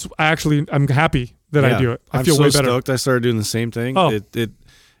now I'm happy that I do it. I feel way better. Stoked. I started doing the same thing. Oh.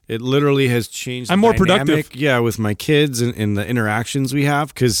 It literally has changed. I'm more productive. Yeah, with my kids and the interactions we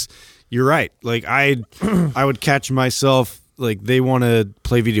have. Because you're right. Like I would catch myself, like they want to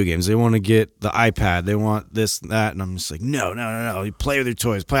play video games. They want to get the iPad. They want this and that. And I'm just like, no. You play with your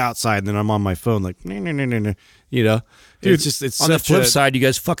toys. Play outside. And then I'm on my phone like, no. Dude, it's on the flip side, you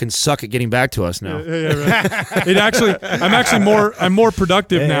guys fucking suck at getting back to us now. Yeah, right. I'm more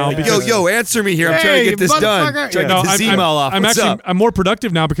productive now. Because, yo, answer me here. I'm trying to get this done. Trying to get this email off. I'm more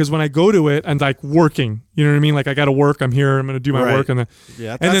productive now because when I go to it, I'm like working. You know what I mean? Like I got to work. I'm here. I'm going to do my work.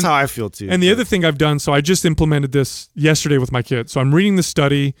 That's how I feel too. And the other thing I've done, so I just implemented this yesterday with my kids. So I'm reading the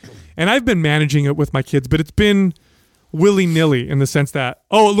study, and I've been managing it with my kids, but it's been willy-nilly in the sense that,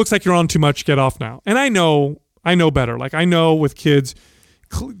 it looks like you're on too much. Get off now. And I know better. Like I know with kids,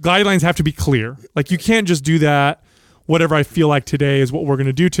 guidelines have to be clear. Like you can't just do that. Whatever I feel like today is what we're going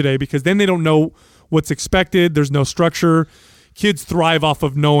to do today, because then they don't know what's expected. There's no structure. Kids thrive off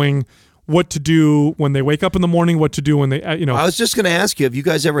of knowing what to do when they wake up in the morning, what to do when they, I was just going to ask you, have you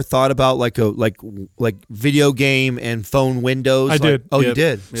guys ever thought about like video game and phone windows? I did. Oh, you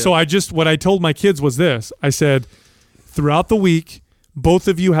did? Yeah. So what I told my kids was this. I said, throughout the week, both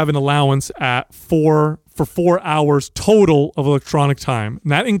of you have an allowance for 4 hours total of electronic time.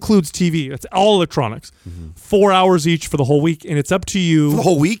 And that includes TV. That's all electronics. 4 hours each for the whole week. And it's up to you. For the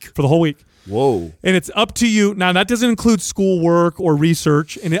whole week? For the whole week. Whoa. And it's up to you. Now, that doesn't include schoolwork or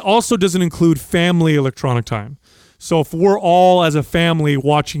research. And it also doesn't include family electronic time. So if we're all as a family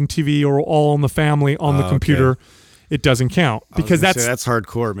watching TV or all in the family on the computer, it doesn't count. Because that's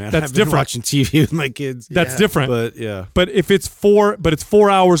hardcore, man. That's I've been different. watching TV with my kids. That's different. But yeah. But if it's 4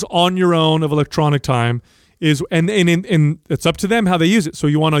 hours on your own of electronic time, and it's up to them how they use it. So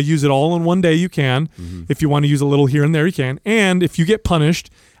you want to use it all in one day, you can. If you want to use a little here and there, you can. And if you get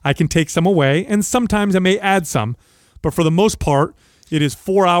punished, I can take some away, and sometimes I may add some. But for the most part, it is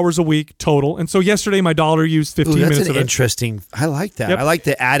 4 hours a week total. And so yesterday, my daughter used 15 minutes of it. That's interesting. I like that. Yep. I like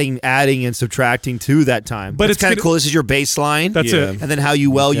the adding and subtracting to that time. But it's kind of cool. This is your baseline. That's it. And then how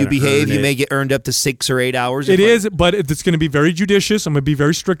you behave, you may get earned up to 6 or 8 hours. It is, but it's going to be very judicious. I'm going to be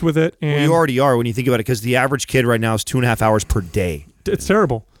very strict with it. And well, you already are when you think about it, because the average kid right now is 2.5 hours per day. It's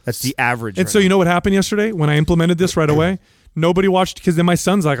terrible. That's the average. And so you know what happened yesterday when I implemented this right away? Nobody watched, because then my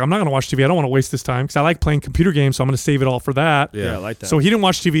son's like, I'm not going to watch TV. I don't want to waste this time because I like playing computer games, so I'm going to save it all for that. Yeah, I like that. So he didn't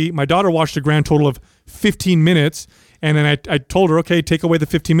watch TV. My daughter watched a grand total of 15 minutes, and then I told her, okay, take away the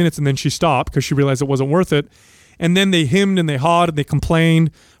 15 minutes, and then she stopped because she realized it wasn't worth it. And then they hemmed and they hawed and they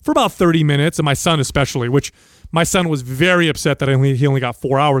complained for about 30 minutes, and my son especially, which my son was very upset that he only got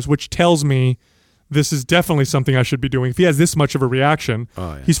 4 hours, which tells me this is definitely something I should be doing. If he has this much of a reaction,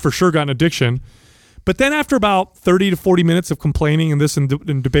 he's for sure got an addiction. But then after about 30 to 40 minutes of complaining and this and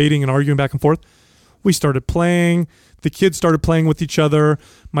debating and arguing back and forth, we started playing. The kids started playing with each other.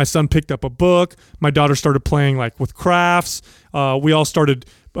 My son picked up a book. My daughter started playing like with crafts. We all started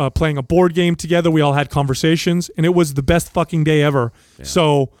playing a board game together. We all had conversations, and it was the best fucking day ever. Yeah.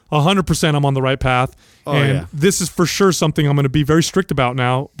 So 100% I'm on the right path. This is for sure something I'm going to be very strict about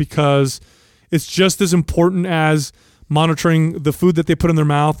now, because it's just as important as monitoring the food that they put in their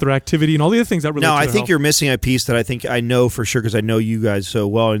mouth, their activity, and all the other things that relate to I their think health. you're missing a piece that I know for sure, because I know you guys so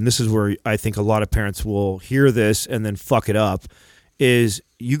well, and this is where I think a lot of parents will hear this and then fuck it up, is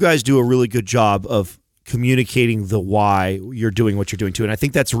you guys do a really good job of communicating the why you're doing what you're doing too. And I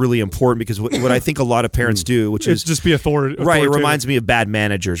think that's really important, because what I think a lot of parents do, which is just be authoritative. Right, it reminds me of bad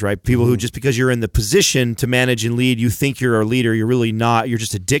managers, right? People who, just because you're in the position to manage and lead, you think you're a leader, you're really not, you're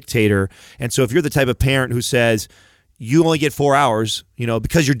just a dictator. And so if you're the type of parent who says, you only get 4 hours,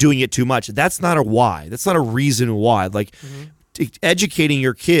 because you're doing it too much, that's not a why. That's not a reason why. Like, educating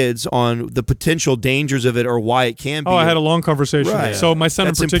your kids on the potential dangers of it or why it can be. I had a long conversation. Right. So my son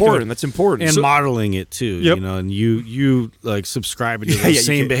in particular. That's important. And modeling it too, and you like subscribing to those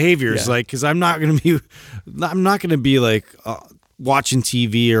same behaviors, like, because I'm not going to be like watching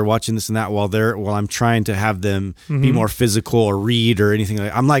TV or watching this and that while I'm trying to have them be more physical or read or anything like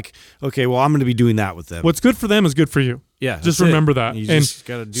that. I'm like, okay, well, I'm going to be doing that with them. What's good for them is good for you. Yeah, just remember that. You just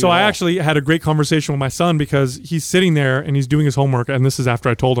gotta do so it I all. actually had a great conversation with my son, because he's sitting there and he's doing his homework, and this is after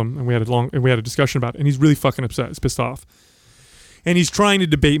I told him, and we had a discussion about it, and he's really fucking upset. He's pissed off, and he's trying to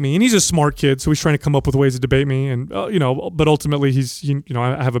debate me, and he's a smart kid, so he's trying to come up with ways to debate me, and but ultimately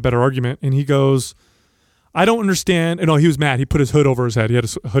I have a better argument, and he goes, I don't understand. And he was mad. He put his hood over his head. He had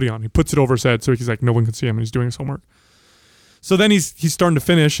a hoodie on. He puts it over his head so he's like, no one can see him, and he's doing his homework. So then he's starting to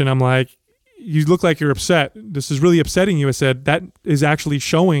finish, and I'm like, you look like you're upset. This is really upsetting you. I said, that is actually it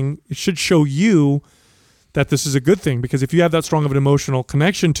should show you that this is a good thing, because if you have that strong of an emotional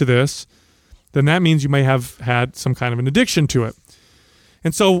connection to this, then that means you may have had some kind of an addiction to it.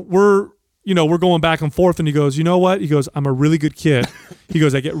 And so we're going back and forth, and he goes, you know what? He goes, I'm a really good kid. He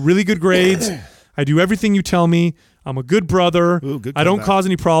goes, I get really good grades. I do everything you tell me. I'm a good brother. Good I don't comeback. cause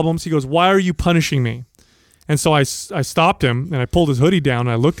any problems. He goes, why are you punishing me? And so I stopped him, and I pulled his hoodie down,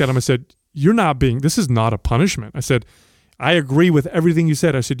 and I looked at him. I said, this is not a punishment. I said, I agree with everything you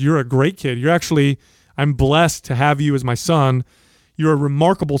said. I said, you're a great kid. I'm blessed to have you as my son. You're a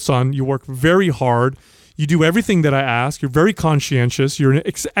remarkable son. You work very hard. You do everything that I ask. You're very conscientious. You're an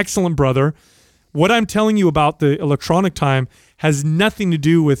excellent brother. What I'm telling you about the electronic time has nothing to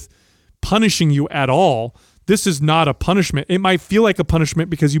do with punishing you at all. This is not a punishment. It might feel like a punishment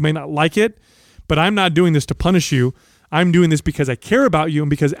because you may not like it, but I'm not doing this to punish you. I'm doing this because I care about you, and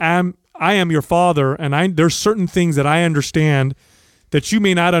because I am your father, and there's certain things that I understand that you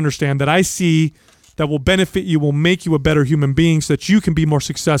may not understand, that I see that will benefit you, will make you a better human being so that you can be more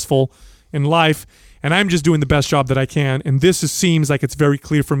successful in life. And I'm just doing the best job that I can. And seems like it's very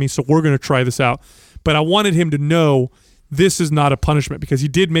clear for me, so we're going to try this out. But I wanted him to know this is not a punishment, because he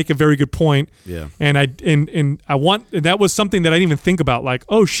did make a very good point. Yeah. And that was something that I didn't even think about. Like,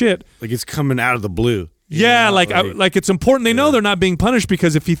 oh shit. Like it's coming out of the blue. Yeah, like it's important they know they're not being punished,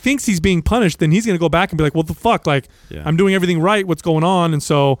 because if he thinks he's being punished, then he's going to go back and be like, "What the fuck? Like, I'm doing everything right. What's going on?" And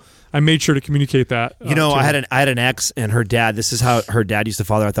so I made sure to communicate that. I had an ex, and her dad. This is how her dad used to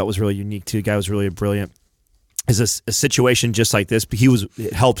father. I thought was really unique too. The guy was really brilliant. Is a situation just like this, but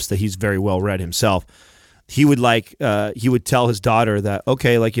it helps that he's very well read himself. He would tell his daughter that,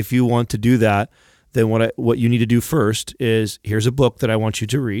 okay, like if you want to do that, then what you need to do first is, here's a book that I want you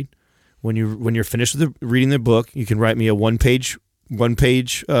to read. When you're finished with reading the book, you can write me a one page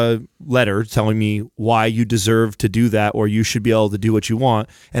letter telling me why you deserve to do that, or you should be able to do what you want.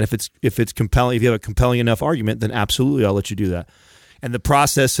 And if it's compelling, if you have a compelling enough argument, then absolutely I'll let you do that. And the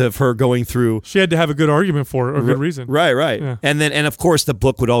process of her going through, she had to have a good argument for it, or a good reason. Right. Yeah. And of course the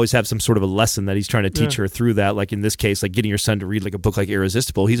book would always have some sort of a lesson that he's trying to teach her through that. Like in this case, like getting your son to read like a book like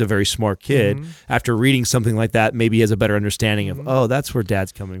Irresistible. He's a very smart kid. Mm-hmm. After reading something like that, maybe he has a better understanding of, oh, that's where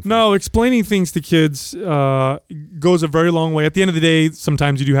dad's coming from. No, explaining things to kids goes a very long way. At the end of the day,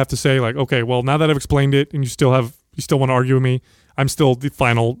 sometimes you do have to say like, okay, well, now that I've explained it and you still want to argue with me, I'm still the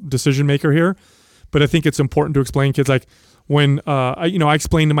final decision maker here. But I think it's important to explain kids, like, when I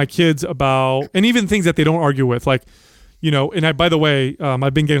explain to my kids about, and even things that they don't argue with, like, and by the way,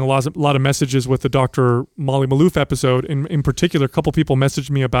 I've been getting a lot of messages with the Dr. Molly Maloof episode. In particular, a couple people messaged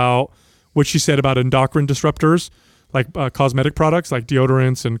me about what she said about endocrine disruptors, like cosmetic products, like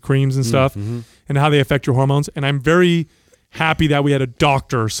deodorants and creams and stuff, and how they affect your hormones. And I'm very happy that we had a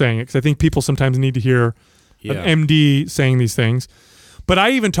doctor saying it, because I think people sometimes need to hear an MD saying these things. But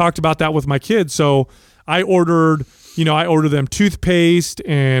I even talked about that with my kids. So I ordered them toothpaste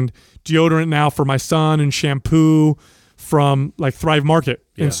and deodorant now for my son, and shampoo from like Thrive Market.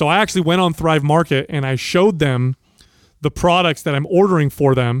 Yeah. And so I actually went on Thrive Market and I showed them the products that I'm ordering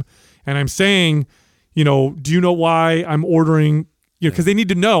for them. And I'm saying, do you know why I'm ordering? Because they need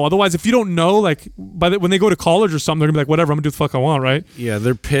to know. Otherwise, if you don't know, like when they go to college or something, they're gonna be like, whatever, I'm gonna do the fuck I want, right? Yeah,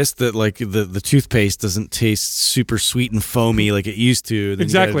 they're pissed that like the toothpaste doesn't taste super sweet and foamy like it used to. Then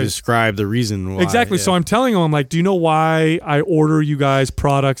exactly. You gotta describe the reason why. Exactly. Yeah. So I'm telling them, I'm like, do you know why I order you guys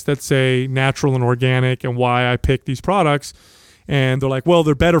products that say natural and organic, and why I pick these products? And they're like, well,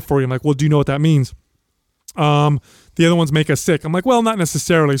 they're better for you. I'm like, well, do you know what that means? The other ones make us sick. I'm like, well, not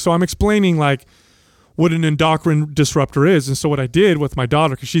necessarily. So I'm explaining like what an endocrine disruptor is. And so what I did with my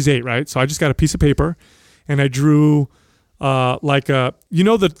daughter, because she's 8, right? So I just got a piece of paper and I drew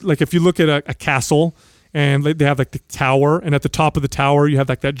if you look at a castle and they have like the tower, and at the top of the tower you have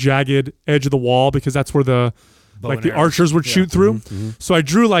like that jagged edge of the wall, because that's where the archers would shoot through. Mm-hmm. So I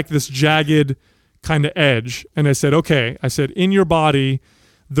drew like this jagged kind of edge, and I said, in your body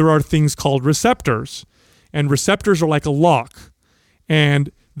there are things called receptors, and receptors are like a lock,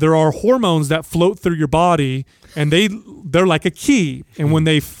 and there are hormones that float through your body, and they're like a key. And when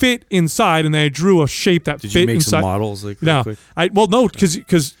they fit inside, and then I drew a shape that fit inside. Did you make some models? Like, no,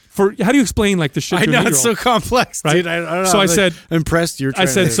 because how do you explain like the shit? I know it's so complex, right? Dude. I don't know. So I said, impressed. You're trying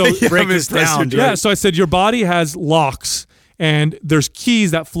to break this down. Dude. Yeah. So I said, your body has locks, and there's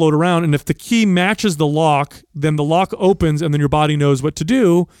keys that float around, and if the key matches the lock, then the lock opens, and then your body knows what to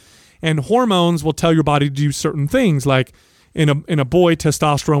do. And hormones will tell your body to do certain things, like in a boy,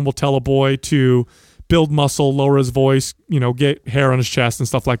 testosterone will tell a boy to build muscle, lower his voice, get hair on his chest and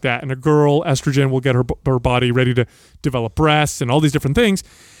stuff like that. And a girl, estrogen will get her body ready to develop breasts and all these different things.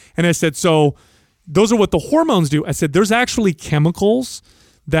 And I said, so those are what the hormones do. I said, there's actually chemicals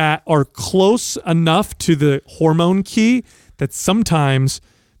that are close enough to the hormone key that sometimes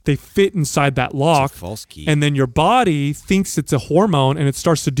they fit inside that lock. It's a false key. And then your body thinks it's a hormone, and it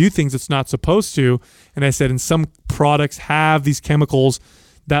starts to do things it's not supposed to. And I said, and some products have these chemicals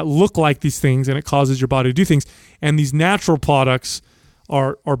that look like these things, and it causes your body to do things. And these natural products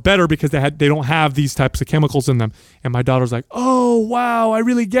are better because they don't have these types of chemicals in them. And my daughter's like, oh wow, I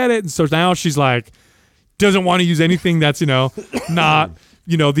really get it. And so now she's like, doesn't want to use anything that's not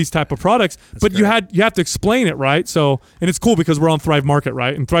these type of products. That's but great. you have to explain it, right? So, and it's cool because we're on Thrive Market,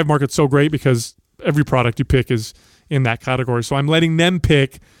 right? And Thrive Market's so great because every product you pick is in that category. So I'm letting them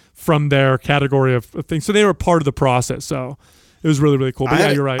pick from their category of things. So they were part of the process. So it was really, really cool.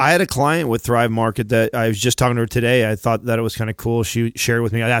 But you're right. I had a client with Thrive Market that I was just talking to her today. I thought that it was kind of cool. She shared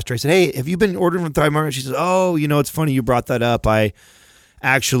with me. I asked her, I said, hey, have you been ordering from Thrive Market? She says, oh, it's funny you brought that up.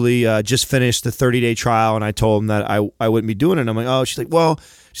 actually just finished the 30-day trial, and I told him that I wouldn't be doing it. And I'm like, oh, she's like, well,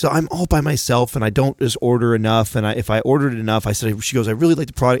 so I'm all by myself, and I don't just order enough. And if I ordered enough, she goes, I really like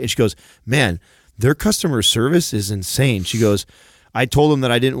the product. And she goes, man, their customer service is insane. She goes, I told them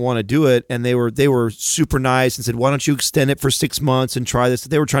that I didn't want to do it, and they were super nice and said, why don't you extend it for 6 months and try this?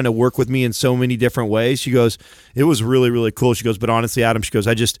 They were trying to work with me in so many different ways. She goes, it was really, really cool. She goes, but honestly, Adam, she goes,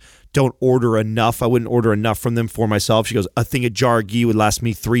 I just don't order enough. I wouldn't order enough from them for myself. She goes, I think a jar of ghee would last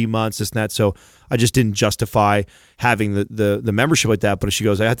me 3 months, this and that. So I just didn't justify having the membership like that. But she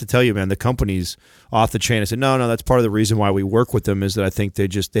goes, I have to tell you, man, the company's off the chain. I said, no, that's part of the reason why we work with them is that I think they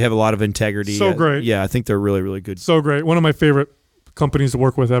have a lot of integrity. So great. Yeah, I think they're really, really good. So great. One of my favorite companies to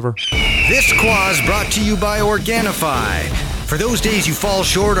work with ever. This Quaz brought to you by Organifi. For those days you fall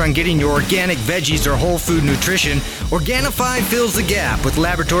short on getting your organic veggies or whole food nutrition, Organifi fills the gap with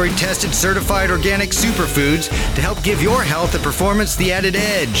laboratory-tested certified organic superfoods to help give your health and performance the added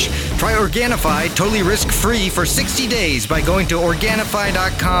edge. Try Organifi totally risk-free for 60 days by going to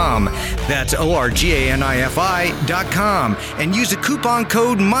Organifi.com. That's ORGANIFI.com. And use the coupon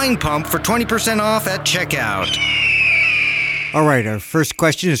code MINDPUMP for 20% off at checkout. All right, our first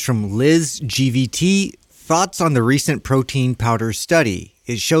question is from Liz GVT. Thoughts on the recent protein powder study?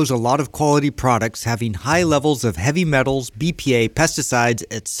 It shows a lot of quality products having high levels of heavy metals, BPA, pesticides,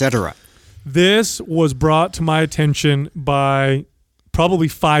 etc. This was brought to my attention by probably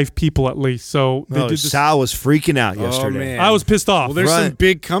 5 people at least. So they did this. Sal was freaking out yesterday. man. I was pissed off. Well, there's some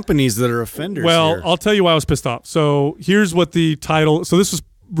big companies that are offenders here. I'll tell you why I was pissed off. So here's what the title. So this was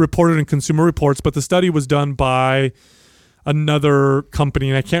reported in Consumer Reports, but the study was done by another company,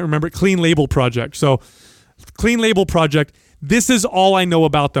 and I can't remember it. Clean Label Project. So Clean Label Project. This is all I know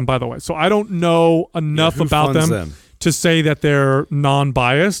about them, by the way. So I don't know enough who about funds them to say that they're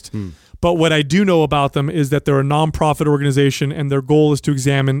non-biased. But what I do know about them is that they're a nonprofit organization, and their goal is to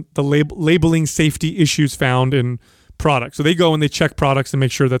examine the labeling safety issues found in products. So they go and they check products and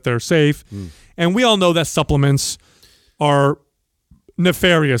make sure that they're safe. And we all know that supplements are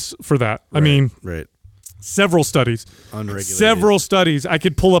nefarious for that. I mean, several studies. Unregulated. Several studies. I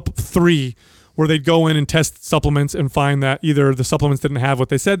could pull up 3 where they'd go in and test supplements and find that either the supplements didn't have what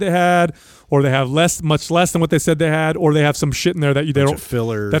they said they had, or they have much less than what they said they had, or they have some shit in there that they don't,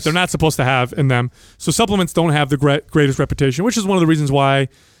 fillers that they're not supposed to have in them. So supplements don't have the greatest reputation, which is one of the reasons why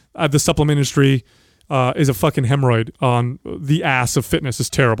the supplement industry is a fucking hemorrhoid on the ass of fitness. Is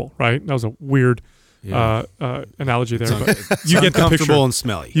terrible, right? That was a weird analogy there, but you get the picture. And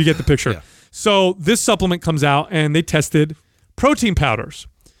smelly. You get the picture. Yeah. So this supplement comes out, and they tested protein powders.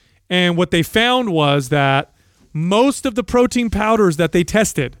 And what they found was that most of the protein powders that they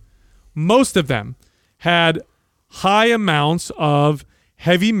tested, most of them had high amounts of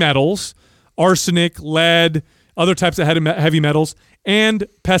heavy metals, arsenic, lead, other types of heavy metals, and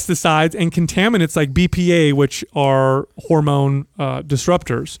pesticides and contaminants like BPA, which are hormone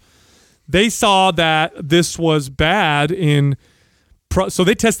disruptors. They saw that this was bad in... So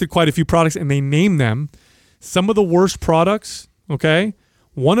they tested quite a few products, and they named them. Some of the worst products, okay,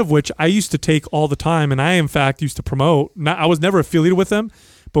 one of which I used to take all the time, and I, in fact, used to promote. I was never affiliated with them,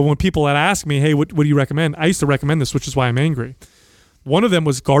 but when people had asked me, hey, what do you recommend? I used to recommend this, which is why I'm angry. One of them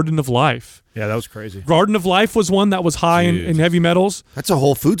was Garden of Life. Yeah, that was crazy. Garden of Life was one that was high in heavy metals. That's a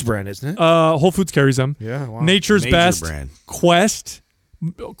Whole Foods brand, isn't it? Whole Foods carries them. Yeah, wow. Nature's Major Best. brand. Quest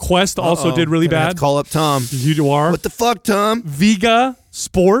also did really Gonna have bad. to call up Tom. You are. What the fuck, Tom? Vega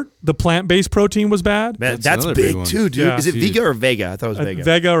Sport, the plant-based protein, was bad. Man, That's that's another big big one. too, dude. Yeah. Is it Vega or Vega? I thought it was Vega.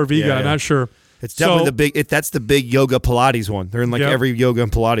 Vega or Vega, Yeah. not sure. It's definitely So- the big. That's the big yoga Pilates one. They're in like Yep. every yoga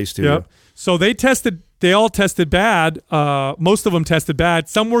and Pilates studio. Yep. So they all tested bad. Most of them tested bad.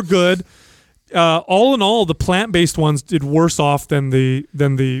 Some were good. All in all, the plant-based ones did worse off than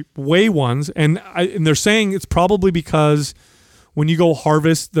the whey ones, and they're saying it's probably because when you go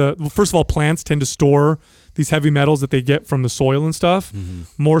harvest first of all, plants tend to store these heavy metals that they get from the soil and stuff,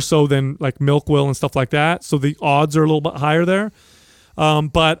 more so than like milk will and stuff like that. So the odds are a little bit higher there.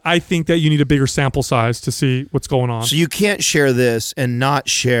 But I think that you need a bigger sample size to see what's going on. So you can't share this and not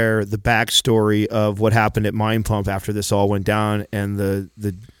share the backstory of what happened at Mind Pump after this all went down and the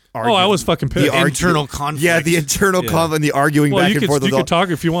I was fucking pissed. The internal conflict. Yeah, the internal conflict and the arguing Well, back you and forth. could talk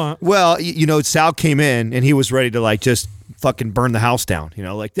if you want. Well, Sal came in and he was ready to like just fucking burn the house down. You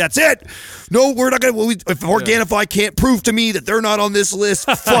know, like, that's it. No, we're not going to. If Organifi can't prove to me that they're not on this list,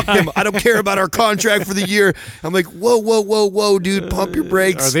 fuck them. I don't care about our contract for the year. I'm like, whoa, dude, pump your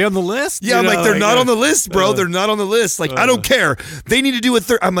brakes. Are they on the list? Yeah, I'm like, they're not on the list, bro. They're not on the list. Like, I don't care. They need to do a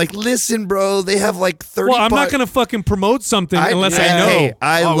third. I'm like, listen, bro, they have like 30. Well, I'm not going to fucking promote something unless I know.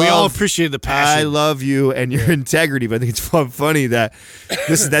 Hey, we all appreciate the passion. I love you and your integrity, but I think it's funny that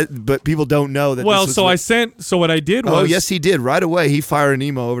this is that, but people don't know that. Well, this was so what I did was. Oh, yes, he did. Right away, he fired an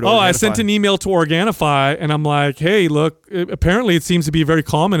email over to Organifi. I sent an email to Organifi, and I'm like, hey, look, apparently it seems to be very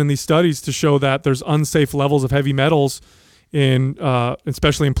common in these studies to show that there's unsafe levels of heavy metals in,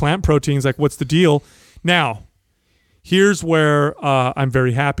 especially in plant proteins. Like, what's the deal? Now, here's where I'm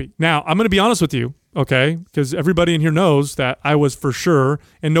very happy. Now, I'm going to be honest with you, okay? Because everybody in here knows that I was for sure,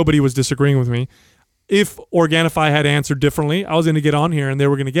 and nobody was disagreeing with me. If Organifi had answered differently, I was going to get on here, and they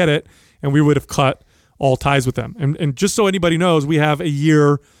were going to get it, and we would have cut all ties with them. And just so anybody knows, we have a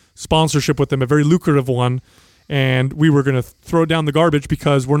year sponsorship with them, a very lucrative one, and we were going to throw it down the garbage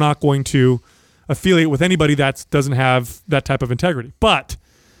because we're not going to affiliate with anybody that doesn't have that type of integrity. But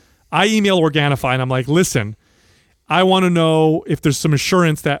I email Organifi, and I'm like, listen, I want to know if there's some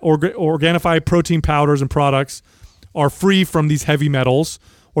assurance that Organifi protein powders and products are free from these heavy metals,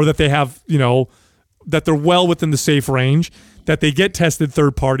 or that they have, that they're well within the safe range, that they get tested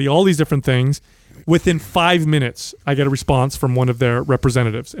third party, all these different things. Within 5 minutes, I get a response from one of their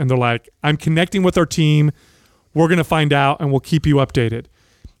representatives, and they're like, I'm connecting with our team. We're going to find out, and we'll keep you updated.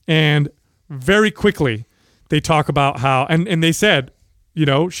 And very quickly, they talk about how, and they said,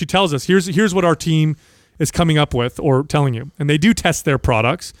 she tells us, here's what our team is coming up with or telling you. And they do test their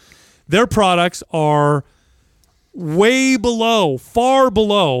products. Their products are way below, far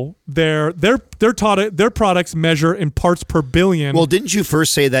below their products measure in parts per billion. Well, didn't you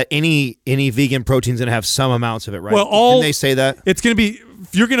first say that any vegan protein's going to have some amounts of it, right? Well, didn't they say that? It's going to be,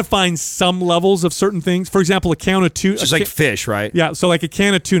 you're going to find some levels of certain things. For example, a can of tuna. Just like fish, right? Yeah, so like a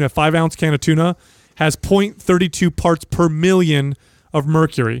can of tuna, 5-ounce can of tuna, has 0.32 parts per million of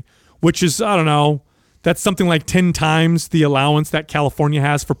mercury, which is, I don't know, that's something like 10 times the allowance that California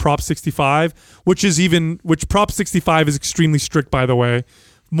has for Prop 65, which Prop 65 is extremely strict, by the way,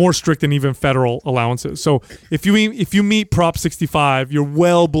 more strict than even federal allowances. So if you meet Prop 65, you're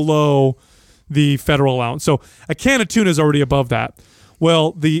well below the federal allowance. So a can of tuna is already above that.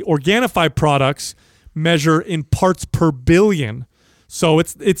 Well, the Organifi products measure in parts per billion. So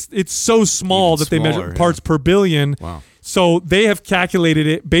it's so small Even that they measure smaller, parts per billion. Wow. So they have calculated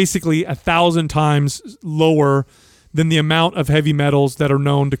it basically 1,000 times lower than the amount of heavy metals that are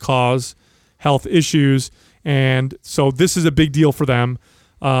known to cause health issues. And so this is a big deal for them.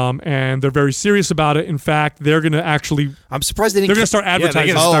 And they're very serious about it. In fact, they're going to actually. I'm surprised they didn't. They're going to start advertising.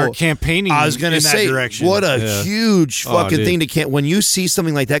 they're going to start campaigning. I was going to say, direction. what a huge fucking thing to can't. When you see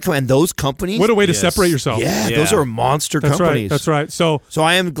something like that come, and those companies, What a way to separate yourself. yeah, those are monster That's companies. Right. That's right. So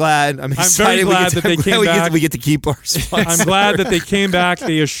I am glad. I'm excited. very glad that they came back. We get to keep our sponsor. I'm glad that they came back.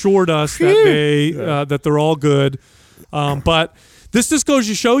 They assured us that that they're all good. But this just goes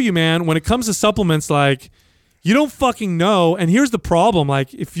to show you, man, when it comes to supplements, like, you don't fucking know. And here's the problem.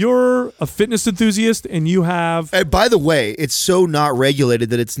 Like, if you're a fitness enthusiast and you have... And by the way, it's so not regulated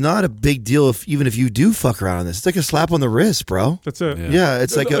that it's not a big deal even if you do fuck around on this. It's like a slap on the wrist, bro. That's it. Yeah,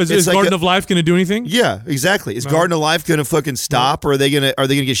 it's like Is Garden of Life going to do anything? Yeah, exactly. Is Garden of Life going to fucking stop, or are they going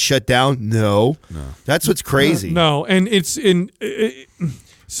to get shut down? No. That's what's crazy. No, and it's in...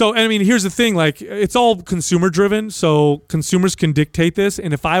 So, I mean, here's the thing. Like, it's all consumer driven, so consumers can dictate this.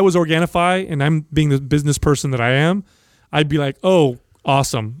 And if I was Organifi and I'm being the business person that I am, I'd be like, oh,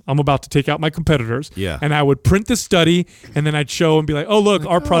 awesome. I'm about to take out my competitors. Yeah. And I would print the study, and then I'd show and be like, oh, look,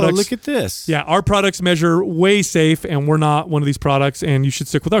 our products. Look at this. Yeah, our products measure way safe, and we're not one of these products, and you should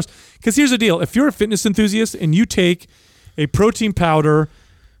stick with ours. Because here's the deal. If you're a fitness enthusiast and you take a protein powder,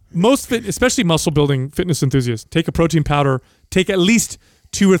 especially muscle building fitness enthusiasts, take a protein powder, take at least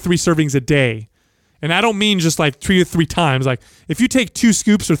 2 or 3 servings a day. And I don't mean just like 2 or 3 times. Like, if you take 2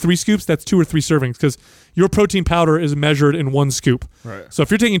 scoops or 3 scoops, that's 2 or 3 servings, because your protein powder is measured in 1 scoop. Right. So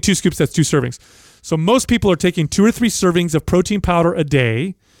if you're taking 2 scoops, that's 2 servings. So most people are taking 2 or 3 servings of protein powder a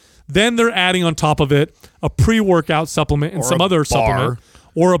day. Then they're adding on top of it a pre-workout supplement and some other supplement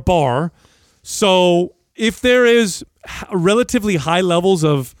or a bar. So if there is relatively high levels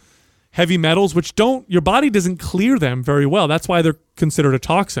of heavy metals, which your body doesn't clear them very well. That's why they're considered a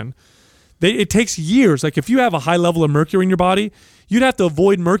toxin. It takes years. Like, if you have a high level of mercury in your body, you'd have to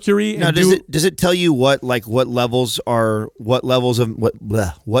avoid mercury. Now, does it tell you what metals are what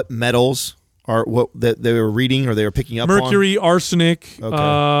that they were reading or they were picking up mercury, on? arsenic, Okay.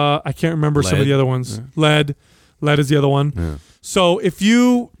 I can't remember some of the other ones. Yeah. Lead. Lead is the other one. Yeah. So if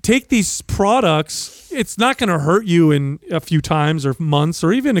you take these products, it's not going to hurt you in a few times or months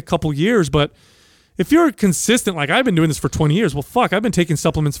or even a couple years. But if you're consistent, like I've been doing this for 20 years, well, fuck, I've been taking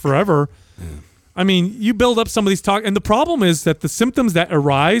supplements forever. Yeah. I mean, you build up some of these and the problem is that the symptoms that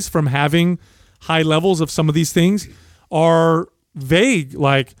arise from having high levels of some of these things are vague,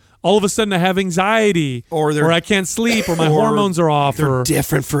 like all of a sudden I have anxiety, or I can't sleep, or my hormones are off. They're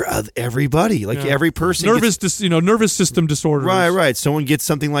different for everybody. Like every person, nervous system disorders. Right. Someone gets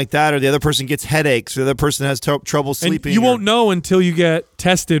something like that, or the other person gets headaches, or the other person has trouble sleeping. And you won't know until you get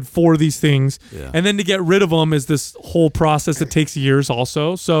tested for these things, and then to get rid of them is this whole process that takes years,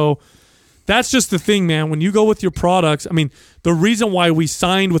 also. So that's just the thing, man. When you go with your products, I mean, the reason why we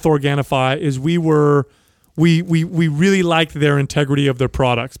signed with Organifi is we really liked their integrity of their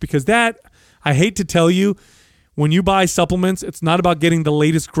products, because that, I hate to tell you, when you buy supplements, it's not about getting the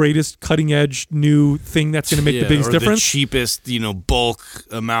latest, greatest, cutting edge new thing that's going to make the biggest difference. The cheapest, bulk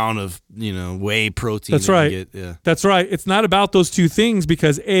amount of, whey protein. That's right. You get. Yeah. That's right. It's not about those two things,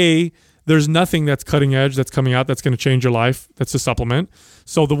 because A, there's nothing that's cutting edge that's coming out that's going to change your life. That's a supplement.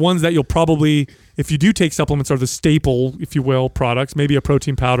 So the ones that you'll probably, if you do take supplements, are the staple, if you will, products. Maybe a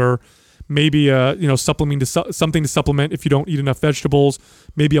protein powder, maybe something to supplement if you don't eat enough vegetables,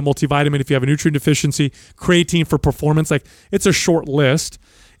 maybe a multivitamin if you have a nutrient deficiency, creatine for performance. Like, it's a short list.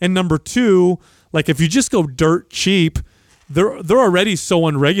 And number two, like, if you just go dirt cheap, they're already so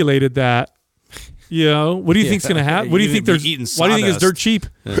unregulated that, what do you think's going to happen? What do you think why do you think it's dirt cheap?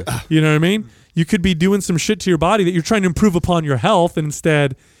 Yeah. You know what I mean? You could be doing some shit to your body that you're trying to improve upon your health, and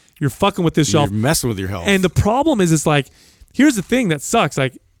instead you're fucking with this shelf. You're messing with your health. And the problem is, it's like, here's the thing that sucks.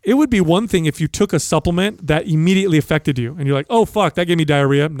 Like, it would be one thing if you took a supplement that immediately affected you and you're like, oh, fuck, that gave me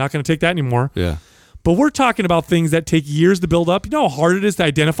diarrhea. I'm not going to take that anymore. Yeah. But we're talking about things that take years to build up. You know how hard it is to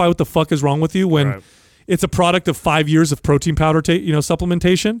identify what the fuck is wrong with you when it's a product of 5 years of protein powder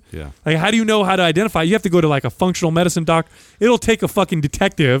supplementation? Yeah. Like, how do you know how to identify? You have to go to like a functional medicine doctor. It'll take a fucking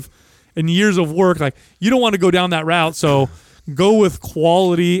detective and years of work. Like, you don't want to go down that route. So go with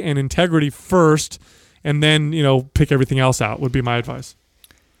quality and integrity first, and then, pick everything else out would be my advice.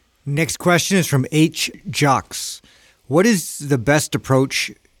 Next question is from H. Jocks. What is the best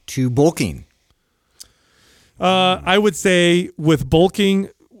approach to bulking? I would say with bulking,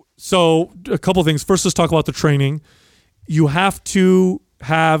 so a couple things. First, let's talk about the training. You have to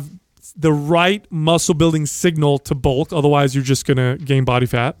have the right muscle building signal to bulk. Otherwise, you're just going to gain body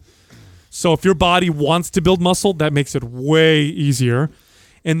fat. So if your body wants to build muscle, that makes it way easier.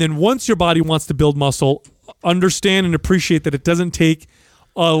 And then once your body wants to build muscle, understand and appreciate that it doesn't take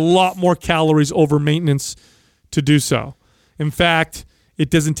a lot more calories over maintenance to do so. In fact, it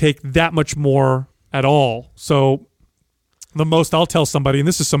doesn't take that much more at all. So the most I'll tell somebody, and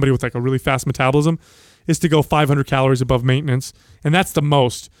this is somebody with like a really fast metabolism, is to go 500 calories above maintenance. And that's the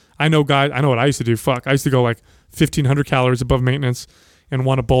most. I know what I used to do. I used to go like 1,500 calories above maintenance and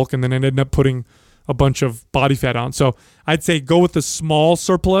want to bulk, and then ended up putting a bunch of body fat on. So I'd say go with a small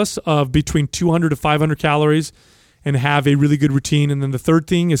surplus of between 200 to 500 calories and have a really good routine. And then the third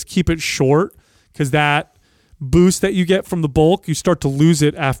thing is keep it short, because that boost that you get from the bulk, you start to lose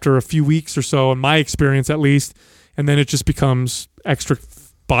it after a few weeks or so, in my experience at least, and then it just becomes extra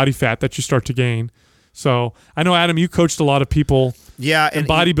body fat that you start to gain. So I know, Adam, you coached a lot of people in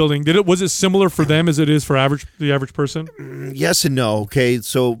bodybuilding. Was it similar for them as it is for the average person? Yes and no. Okay,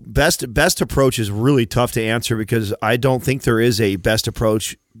 so best approach is really tough to answer, because I don't think there is a best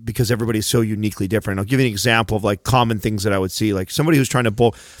approach, because everybody's so uniquely different. I'll give you an example of like common things that I would see. Like somebody who's trying to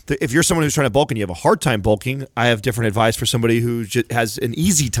bulk. If you're someone who's trying to bulk and you have a hard time bulking, I have different advice for somebody who just has an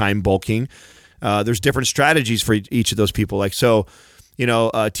easy time bulking. There's different strategies for each of those people. Like, so,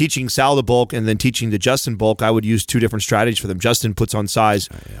 teaching Sal to bulk and then teaching the Justin bulk, I would use two different strategies for them. Justin puts on size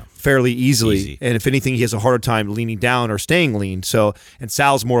fairly easily. And if anything, he has a harder time leaning down or staying lean. So, and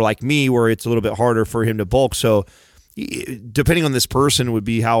Sal's more like me, where it's a little bit harder for him to bulk. So depending on this person would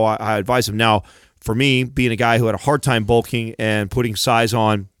be how I advise him. Now, for me, being a guy who had a hard time bulking and putting size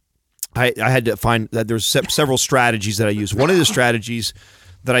on, I had to find that there's several strategies that I use. One of the strategies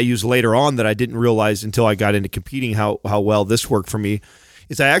that I used later on that I didn't realize until I got into competing how well this worked for me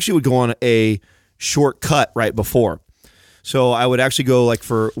is I actually would go on a shortcut right before. So I would actually go like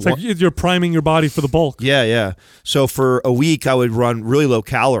for... It's like you're priming your body for the bulk. Yeah. So for a week, I would run really low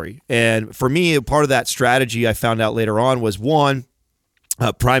calorie. And for me, part of that strategy I found out later on was one,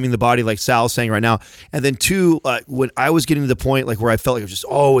 priming the body like Sal's saying right now. And then two, when I was getting to the point like where I felt like I was just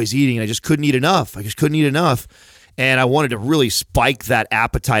always eating and I just couldn't eat enough. And I wanted to really spike that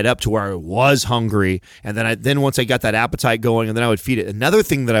appetite up to where I was hungry. And then once I got that appetite going, and then I would feed it. Another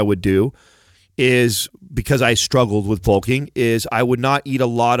thing that I would do is, because I struggled with bulking, is I would not eat a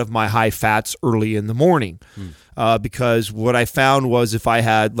lot of my high fats early in the morning. Because what I found was if I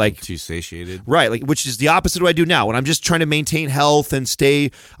had too satiated. Right, which is the opposite of what I do now. When I'm just trying to maintain health and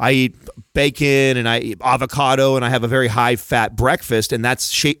I eat bacon and I eat avocado and I have a very high fat breakfast, and that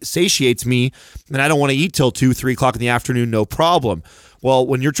satiates me, and I don't want to eat till 2, 3 o'clock in the afternoon, no problem. Well,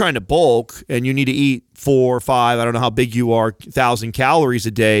 when you're trying to bulk and you need to eat 4 or 5, I don't know how big you are, 1,000 calories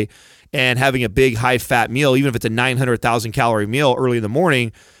a day, and having a big high fat meal, even if it's a 900,000 calorie meal early in the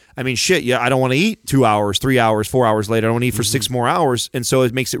morning, I mean, shit, yeah, I don't want to eat 2 hours, 3 hours, 4 hours later. I don't want to eat for 6 more hours. And so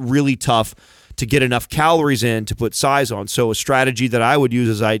it makes it really tough to get enough calories in to put size on. So a strategy that I would use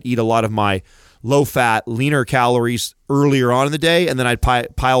is I'd eat a lot of my low-fat, leaner calories earlier on in the day, and then I'd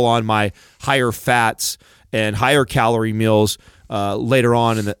pile on my higher fats and higher calorie meals later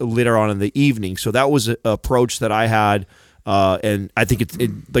on in the evening. So that was an approach that I had. And I think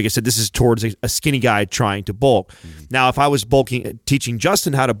like I said, this is towards a skinny guy trying to bulk. Now, if I was teaching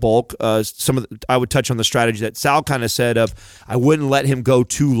Justin how to bulk, I would touch on the strategy that Sal kind of said of I wouldn't let him go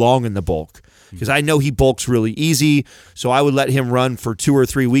too long in the bulk. Because I know he bulks really easy, so I would let him run for 2 or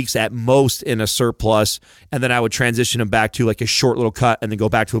 3 weeks at most in a surplus, and then I would transition him back to like a short little cut and then go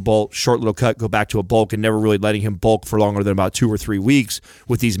back to a bulk, short little cut, go back to a bulk, and never really letting him bulk for longer than about 2 or 3 weeks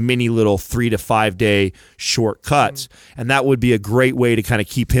with these mini little 3 to 5 day short cuts. And that would be a great way to kind of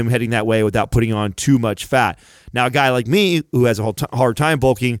keep him heading that way without putting on too much fat. Now, a guy like me who has a hard time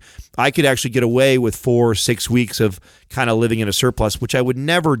bulking, I could actually get away with 4 or 6 weeks of kind of living in a surplus, which I would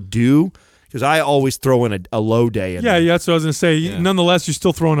never do. Because I always throw in a low day. Yeah, that's what I was going to say. Yeah. Nonetheless, you're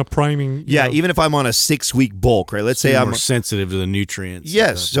still throwing a priming. Yeah, even if I'm on a 6-week bulk, right? Let's say I'm more sensitive to the nutrients.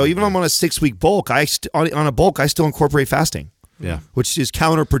 Yes, so even if I'm on a 6-week bulk, on a bulk, I still incorporate fasting. Yeah, which is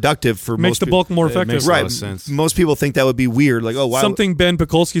counterproductive for makes the bulk more effective. Makes a lot of sense. Most people think that would be weird. Like, why? Something Ben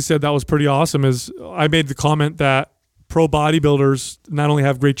Pekulski said that was pretty awesome is I made the comment that pro bodybuilders not only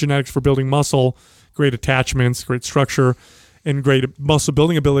have great genetics for building muscle, great attachments, great structure, and great muscle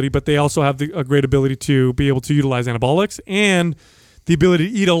building ability, but they also have a great ability to be able to utilize anabolics and the ability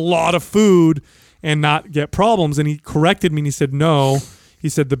to eat a lot of food and not get problems. And he corrected me and he said, no. He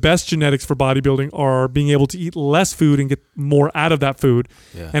said the best genetics for bodybuilding are being able to eat less food and get more out of that food.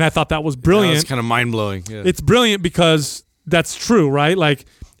 Yeah. And I thought that was brilliant. That's kind of mind-blowing. Yeah. It's brilliant because that's true, right? Like,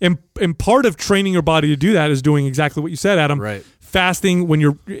 and part of training your body to do that is doing exactly what you said, Adam. Right. Fasting when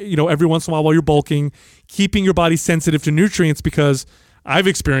you're, every once in a while you're bulking, keeping your body sensitive to nutrients, because I've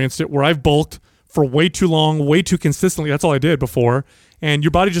experienced it where I've bulked for way too long, way too consistently. That's all I did before. And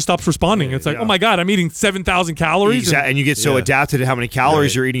your body just stops responding. It's like, oh my God, I'm eating 7,000 calories. Exactly. And you get so adapted to how many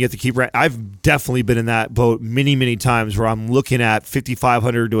calories you're eating, you have to keep. I've definitely been in that boat many, many times where I'm looking at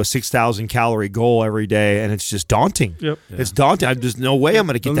 5,500 to a 6,000 calorie goal every day, and it's just daunting. Yep. Yeah. It's daunting. There's no way I'm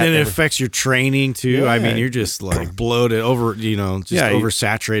going to get that. And then it affects your training too. Yeah. I mean, you're just like bloated,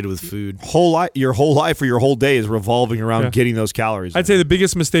 oversaturated with food. Your whole life or your whole day is revolving around getting those calories. I'd say the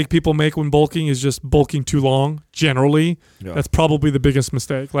biggest mistake people make when bulking is just bulking too long. Generally, that's probably the biggest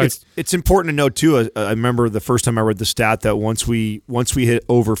mistake. Like, it's important to note too. I remember the first time I read the stat that once we hit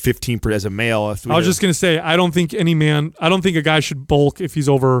over 15% as a male. I was just gonna say I don't think a guy should bulk if he's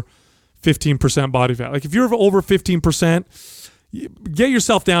over 15% body fat. Like if you're over 15%, get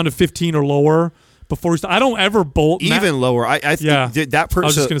yourself down to 15 or lower. Before I don't ever bulk even lower. I think that person. I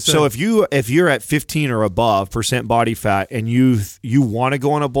was just gonna say. So if you're at 15 or above % body fat and you want to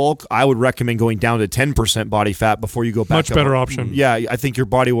go on a bulk, I would recommend going down to 10% body fat before you go back. Much better option. Yeah, I think your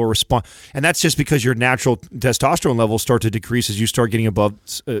body will respond, and that's just because your natural testosterone levels start to decrease as you start getting above.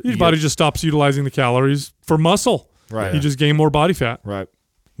 Your body just stops utilizing the calories for muscle. Right. You just gain more body fat. Right.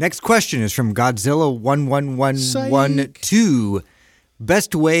 Next question is from Godzilla11112.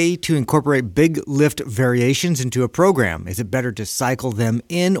 Best way to incorporate big lift variations into a program? Is it better to cycle them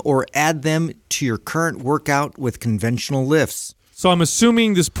in or add them to your current workout with conventional lifts? So I'm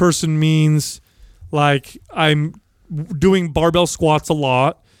assuming this person means like I'm doing barbell squats a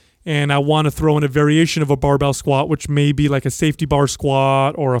lot and I want to throw in a variation of a barbell squat, which may be like a safety bar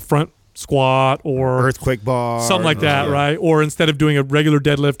squat or a front squat or earthquake bar, something like that, right? Or instead of doing a regular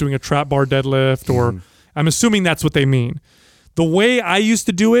deadlift, doing a trap bar deadlift, or I'm assuming that's what they mean. The way I used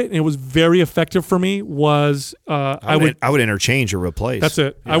to do it, and it was very effective for me, was I would interchange or replace. That's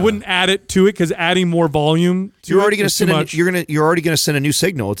it. Yeah. I wouldn't add it to it because adding more volume. You're already going to send you're already going to send a new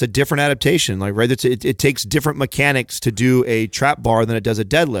signal. It's a different adaptation. Like it takes different mechanics to do a trap bar than it does a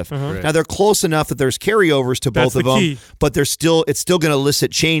deadlift. Right. Now they're close enough that there's carryovers to both of them, key. But it's still going to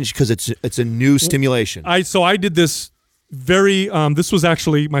elicit change because it's a new stimulation. So I did this this was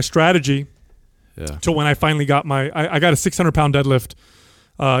actually my strategy. Yeah. To when I finally got I got a 600-pound deadlift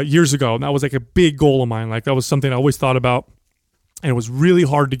years ago. And that was like a big goal of mine. Like that was something I always thought about, and it was really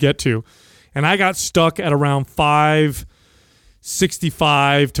hard to get to. And I got stuck at around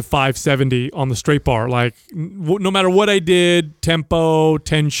 565 to 570 on the straight bar. Like no matter what I did, tempo,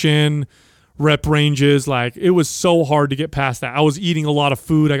 tension, rep ranges, like it was so hard to get past that. I was eating a lot of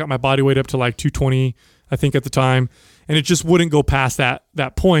food. I got my body weight up to like 220, I think at the time, and it just wouldn't go past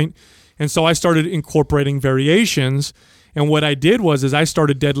that point. And so I started incorporating variations. And what I did was I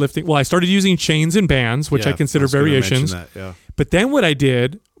started deadlifting. Well, I started using chains and bands, which I consider variations. But then what I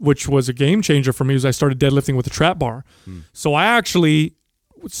did, which was a game changer for me, was I started deadlifting with a trap bar. So I actually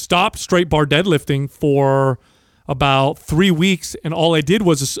stopped straight bar deadlifting for about 3 weeks, and all I did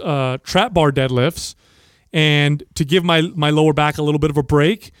was trap bar deadlifts, and to give my lower back a little bit of a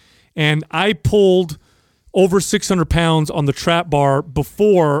break. And I pulled over 600 pounds on the trap bar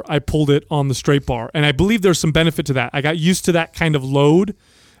before I pulled it on the straight bar. And I believe there's some benefit to that. I got used to that kind of load.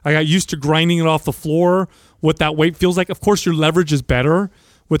 I got used to grinding it off the floor, what that weight feels like. Of course, your leverage is better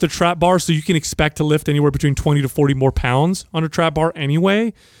with a trap bar, so you can expect to lift anywhere between 20 to 40 more pounds on a trap bar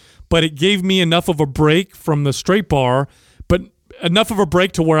anyway. But it gave me enough of a break from the straight bar, but enough of a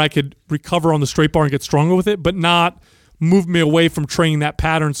break to where I could recover on the straight bar and get stronger with it, but not move me away from training that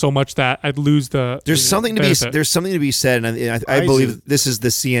pattern so much that I'd lose the. There's something to be said, and I believe this is the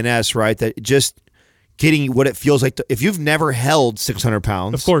CNS, right? That just getting what it feels like if you've never held 600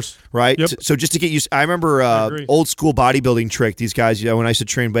 pounds, of course, right? Yep. So just to get used, I remember old school bodybuilding trick. These guys, when I used to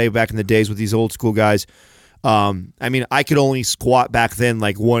train way back in the days with these old school guys. I mean, I could only squat back then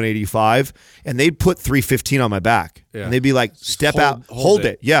like 185, and they'd put 315 on my back. Yeah. And they'd be like, step out, hold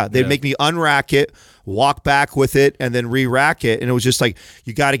it. Yeah, they'd make me unrack it, walk back with it, and then re-rack it. And it was just like,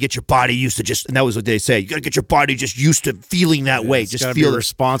 you got to get your body used to and that was what they say. You got to get your body just used to feeling that weight. Just feel be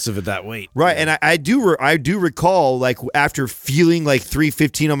responsive at that weight. Right. And I do recall, like, after feeling like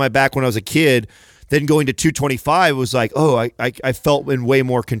 315 on my back when I was a kid, then going to 225 was like, oh, I felt in way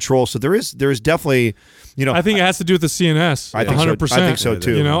more control. So there is definitely, I think it has to do with the CNS. I think 100%. So. I think so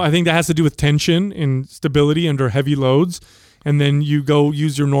too. I think that has to do with tension and stability under heavy loads. And then you go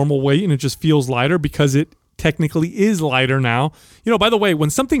use your normal weight and it just feels lighter because it technically is lighter now. By the way, when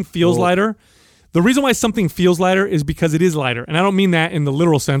something feels lighter, the reason why something feels lighter is because it is lighter. And I don't mean that in the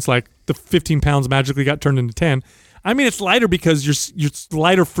literal sense, like the 15 pounds magically got turned into 10. I mean, it's lighter because you're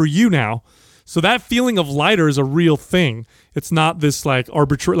lighter for you now. So that feeling of lighter is a real thing. It's not this like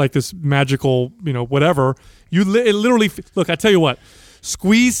arbitrary, like this magical, whatever. It literally, look, I tell you what,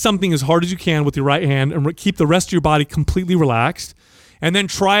 squeeze something as hard as you can with your right hand and keep the rest of your body completely relaxed. And then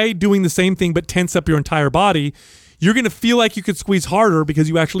try doing the same thing, but tense up your entire body. You're going to feel like you could squeeze harder because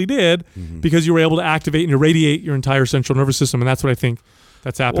you actually did, because you were able to activate and irradiate your entire central nervous system. And that's what I think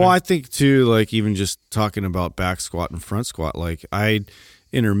that's happening. Well, I think too, like even just talking about back squat and front squat, like I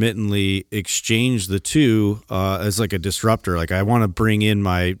intermittently exchange the two as like a disruptor. Like I want to bring in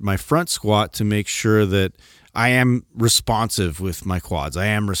my front squat to make sure that I am responsive with my quads. I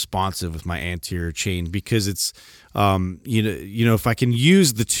am responsive with my anterior chain because it's if I can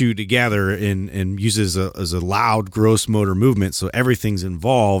use the two together and use it as a loud gross motor movement, so everything's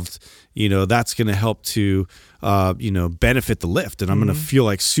involved, that's going to help to benefit the lift, and I'm going to feel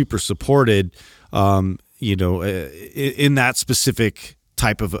like super supported in that specific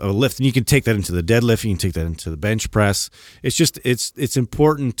type of a lift. And you can take that into the deadlift, you can take that into the bench press. It's just it's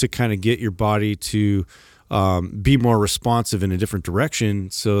important to kind of get your body to be more responsive in a different direction,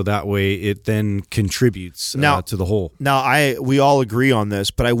 so that way it then contributes to the whole. Now, we all agree on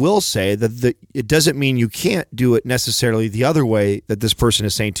this, but I will say that it doesn't mean you can't do it necessarily the other way that this person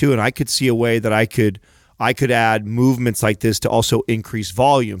is saying too. And I could see a way that I could add movements like this to also increase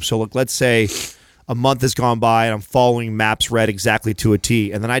volume. So look, let's say a month has gone by and I'm following MAPS Red exactly to a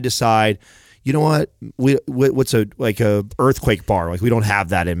T, and then I decide, you know what? What's a earthquake bar? Like we don't have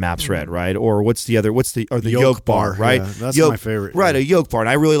that in MAPS Red, right? Or the yoke bar, right? Yeah, that's my favorite. Right, a yoke bar, and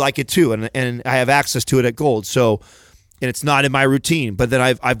I really like it too, and I have access to it at Gold. So, and it's not in my routine. But then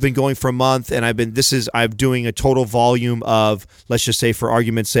I've been going for a month, and I'm doing a total volume of, let's just say for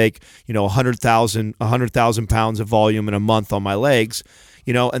argument's sake, 100,000 pounds of volume in a month on my legs.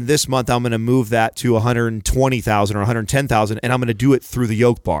 And this month I'm going to move that to 120,000 or 110,000, and I'm going to do it through the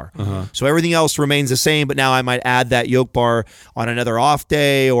yoke bar. So everything else remains the same, but now I might add that yoke bar on another off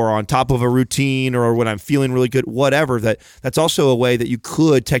day or on top of a routine or when I'm feeling really good, whatever. That's also a way that you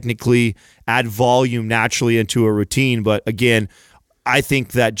could technically add volume naturally into a routine. But again, I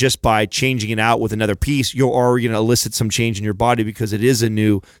think that just by changing it out with another piece, you're already going to elicit some change in your body because it is a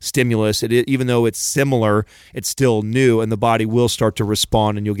new stimulus. Even though it's similar, it's still new, and the body will start to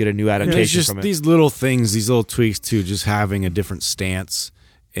respond, and you'll get a new adaptation from it. These little things, these little tweaks too, just having a different stance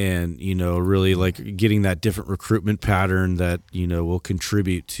and really like getting that different recruitment pattern that will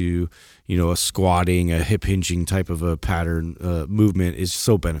contribute to a squatting, a hip hinging type of a pattern movement is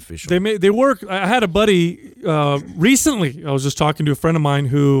so beneficial. They work. I had a buddy recently. I was just talking to a friend of mine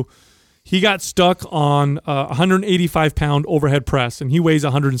who he got stuck on a 185 pound overhead press, and he weighs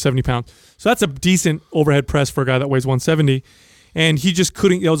 170 pounds. So that's a decent overhead press for a guy that weighs 170, and he just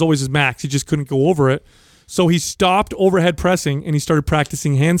couldn't. That was always his max. He just couldn't go over it. So he stopped overhead pressing and he started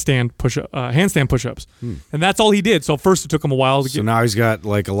practicing handstand push-ups, and that's all he did. So first it took him a while to get. So now he's got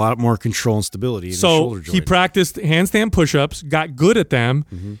like a lot more control and stability in his shoulder joint. He practiced handstand push-ups, got good at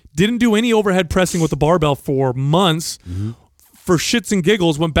them, didn't do any overhead pressing with the barbell for months. For shits and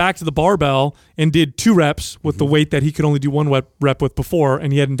giggles, went back to the barbell and did 2 reps with the weight that he could only do 1 rep with before,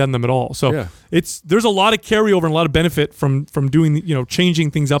 and he hadn't done them at all. So there's a lot of carryover and a lot of benefit from doing changing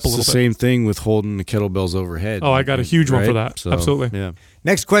things up a little bit. It's the same thing with holding the kettlebells overhead. Oh, I got a huge one for that. So, absolutely. Yeah.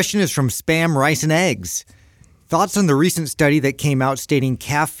 Next question is from Spam Rice and Eggs. Thoughts on the recent study that came out stating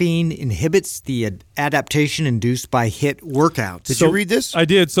caffeine inhibits the adaptation induced by HIIT workouts? Did you read this? I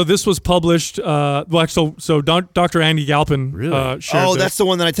did. So this was published. So Dr. Andy Galpin shared. Oh, this. that's the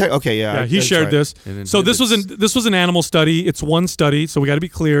one that I Okay, yeah. He shared this. So this was an animal study. It's one study. So we got to be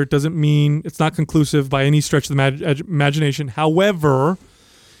clear. It doesn't mean it's not conclusive by any stretch of the imagination. However,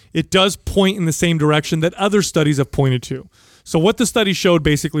 it does point in the same direction that other studies have pointed to. So what the study showed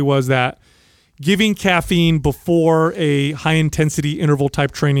basically was that giving caffeine before a high-intensity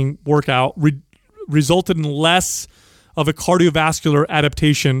interval-type training workout resulted in less of a cardiovascular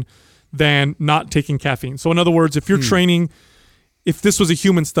adaptation than not taking caffeine. So in other words, if you're training, if this was a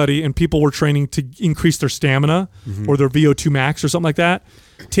human study and people were training to increase their stamina or their VO2 max or something like that,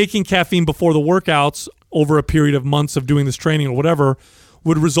 taking caffeine before the workouts over a period of months of doing this training or whatever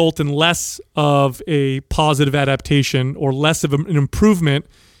would result in less of a positive adaptation or less of an improvement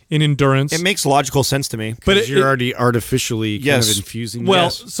in endurance. It makes logical sense to me. But you're already artificially kind of infusing. Well,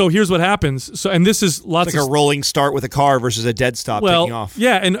 so here's what happens. So, and this is it's like a rolling start with a car versus a dead stop taking off.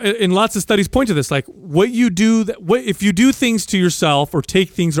 Yeah, and lots of studies point to this. Like what you do, if you do things to yourself or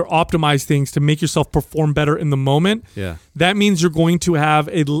take things or optimize things to make yourself perform better in the moment, that means you're going to have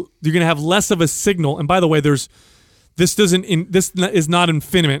less of a signal. And by the way, this is not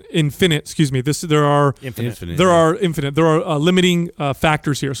infinite. Excuse me. There are limiting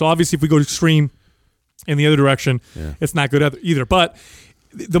factors here. So obviously, if we go extreme in the other direction, it's not good either. But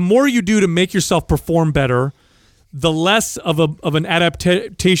the more you do to make yourself perform better, the less of an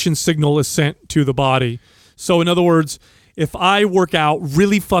adaptation signal is sent to the body. So in other words, if I work out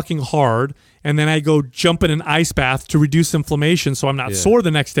really fucking hard and then I go jump in an ice bath to reduce inflammation, so I'm not sore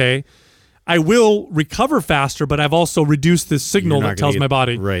the next day, I will recover faster, but I've also reduced this signal that tells my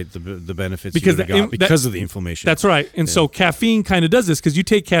body the benefits because of the inflammation. That's right. And so caffeine kind of does this because you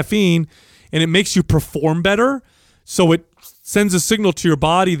take caffeine and it makes you perform better. So it sends a signal to your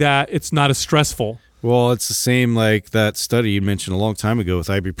body that it's not as stressful. Well, it's the same like that study you mentioned a long time ago with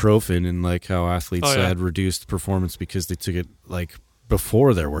ibuprofen and like how athletes had reduced performance because they took it like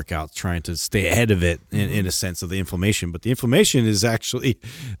before their workouts, trying to stay ahead of it in a sense of the inflammation. But the inflammation is actually,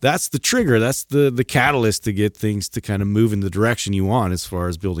 that's the trigger. That's the catalyst to get things to kind of move in the direction you want as far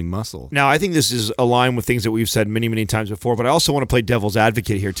as building muscle. Now, I think this is aligned with things that we've said many, many times before, but I also want to play devil's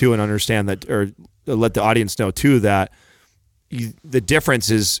advocate here too and understand that, or let the audience know too, that the difference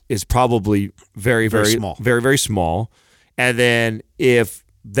is probably very, very small. Very, very small. And then if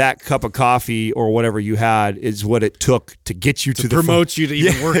that cup of coffee or whatever you had is what it took to get you to promote you to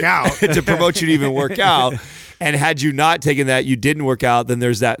even work out. To promote you to even work out. And had you not taken that, you didn't work out, then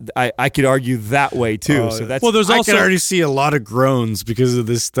there's that. I could argue that way too. So that's I can already see a lot of groans because of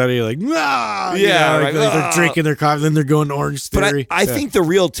this study. Like, they're drinking their coffee, then they're going to Orange Theory. But I think the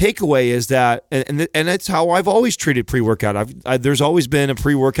real takeaway is that, and that's how I've always treated pre-workout. There's always been a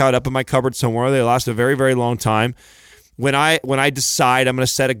pre-workout up in my cupboard somewhere. They last a very, very long time. When I decide I'm going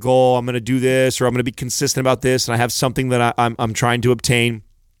to set a goal, I'm going to do this, or I'm going to be consistent about this, and I have something that I'm trying to obtain,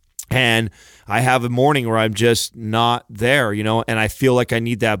 and I have a morning where I'm just not there, and I feel like I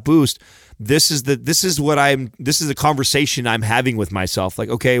need that boost. This is the conversation I'm having with myself. Like,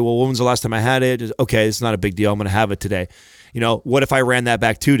 okay, well, when was the last time I had it? Okay, it's not a big deal. I'm going to have it today. What if I ran that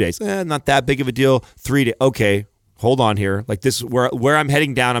back 2 days? Not that big of a deal. 3 days. Okay. Hold on here. Like this, where I'm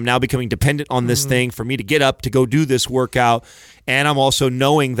heading down, I'm now becoming dependent on this thing for me to get up to go do this workout. And I'm also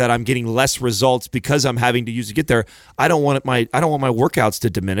knowing that I'm getting less results because I'm having to use to get there. I don't want my workouts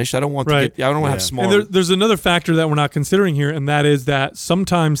to diminish. I don't want to have small. And there's another factor that we're not considering here, and that is that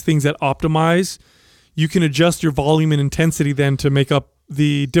sometimes things that optimize, you can adjust your volume and intensity then to make up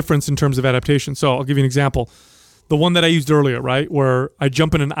the difference in terms of adaptation. So I'll give you an example. the one that I used earlier, right, where I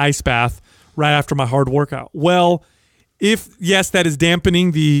jump in an ice bath right after my hard workout. Well, if yes, that is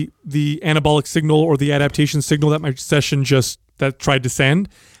dampening the anabolic signal or the adaptation signal that my session that tried to send.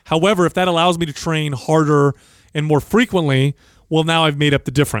 However, if that allows me to train harder and more frequently, well, now I've made up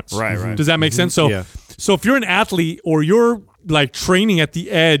the difference. Right. Does that make sense? So, Yeah. so if you're an athlete or you're like training at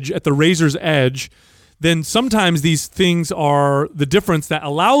the edge, at the razor's edge, then sometimes these things are the difference that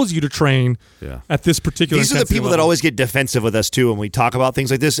allows you to train at this particular These are the intensity people that level. always get defensive with us too when we talk about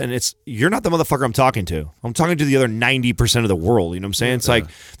things like this, and you're not the motherfucker I'm talking to. I'm talking to the other 90% of the world. You know what I'm saying? It's like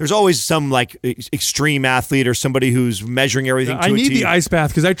there's always some like extreme athlete or somebody who's measuring everything. I to a need T. the ice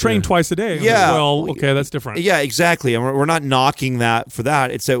bath because I train twice a day. I'm Yeah. like, well, okay, that's different. Yeah, exactly. And we're not knocking that for that.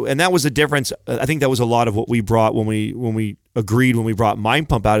 And that was the difference. I think that was a lot of what we brought when we agreed when we brought Mind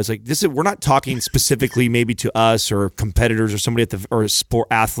Pump out. Is like we're not talking specifically maybe to us or competitors or somebody or sport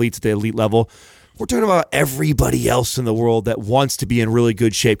athletes at the elite level. We're talking about everybody else in the world that wants to be in really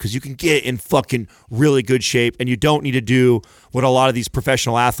good shape, because you can get in fucking really good shape and you don't need to do what a lot of these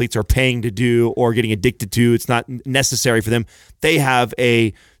professional athletes are paying to do or getting addicted to. It's not necessary for them. They have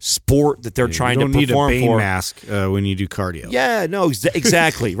a sport that they're trying to You don't perform need a Bane for. mask when you do cardio. Yeah, no,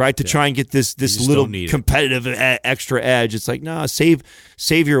 exactly, right? To try and get this just little don't need it. competitive extra edge. It's like, no, save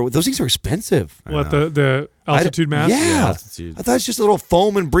your. Those things are expensive. What the altitude mask? Yeah, altitude. I thought it's just a little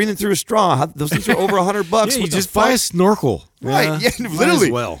foam and breathing through a straw. Those things are over $100. Yeah, you What the just buy fuck? a snorkel. Right, yeah, might literally.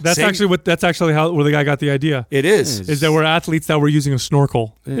 as well. That's Same- actually where the guy got the idea. It is. Is there were athletes that were using a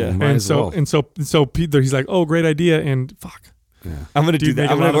snorkel. Yeah, might and as so well. and so Pete, he's like, oh, great idea, and fuck. I'm gonna do Dude, that.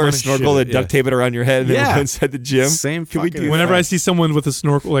 make I'm a lot gonna of wear a money. snorkel Shit, and duct tape it around your head and then Yeah. go inside the gym. Same Can we fucking- do Whenever that? I see someone with a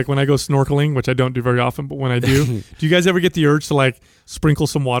snorkel, like when I go snorkeling, which I don't do very often, but when I do, do you guys ever get the urge to like sprinkle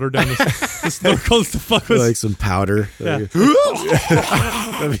some water down the snorkels to fuck with? Like some powder. Yeah.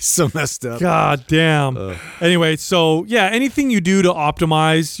 That'd be so messed up. God damn. Anyway, so yeah, anything you do to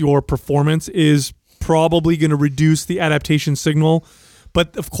optimize your performance is probably going to reduce the adaptation signal.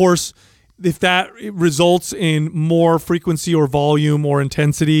 But of course, if that results in more frequency or volume or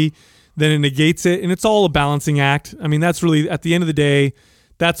intensity, then it negates it. And it's all a balancing act. I mean, that's really, at the end of the day,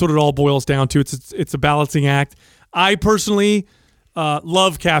 that's what it all boils down to. It's a balancing act. I personally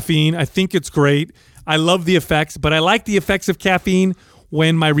love caffeine. I think it's great. I love the effects, but I like the effects of caffeine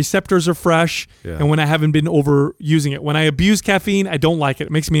when my receptors are fresh and when I haven't been overusing it. When I abuse caffeine, I don't like it.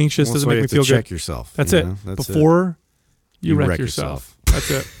 It makes me anxious. Well, doesn't that's why make me you have to feel check good. yourself. That's you it. know? That's Before you You wreck wreck yourself. That's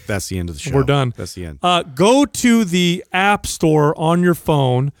it. That's the end of the show. We're done. That's the end. Go to the App Store on your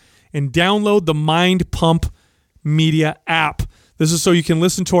phone and download the Mind Pump Media app. This is so you can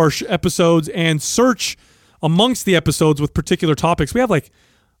listen to our episodes and search amongst the episodes with particular topics. We have like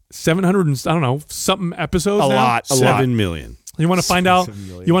 700 and I don't know something episodes. A now. lot. 7 million. You want to find out?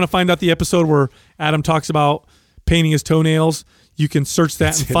 You want to find out the episode where Adam talks about painting his toenails? You can search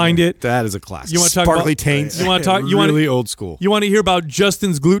that and find it. That is a classic. You want to talk Sparkly about taints. You want to talk? You really want old school. You want to hear about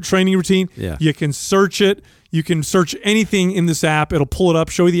Justin's glute training routine? Yeah. You can search it. You can search anything in this app. It'll pull it up,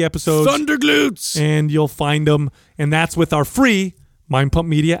 show you the episodes, Thunder glutes. and you'll find them. And that's with our free Mind Pump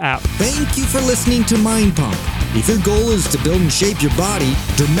Media app. Thank you for listening to Mind Pump. If your goal is to build and shape your body,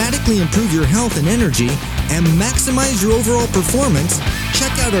 dramatically improve your health and energy, and maximize your overall performance,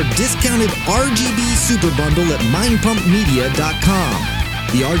 check out our discounted RGB Super Bundle at mindpumpmedia.com.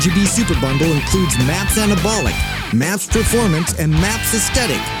 The RGB Super Bundle includes MAPS Anabolic, MAPS Performance, and MAPS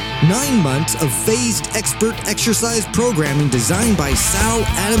Aesthetic. 9 months of phased expert exercise programming designed by Sal,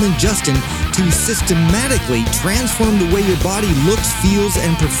 Adam, and Justin to systematically transform the way your body looks, feels,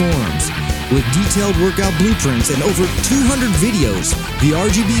 and performs. With detailed workout blueprints and over 200 videos, the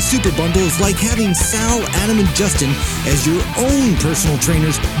RGB Super Bundle is like having Sal, Adam, and Justin as your own personal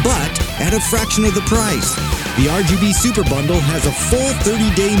trainers, but at a fraction of the price. The RGB Super Bundle has a full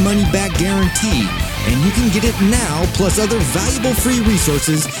 30-day money-back guarantee, and you can get it now plus other valuable free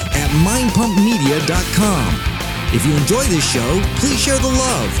resources at mindpumpmedia.com. If you enjoy this show, please share the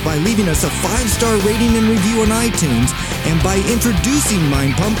love by leaving us a 5-star rating and review on iTunes and by introducing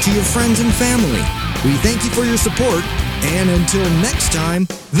Mind Pump to your friends and family. We thank you for your support, and until next time,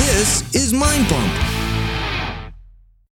 this is Mind Pump.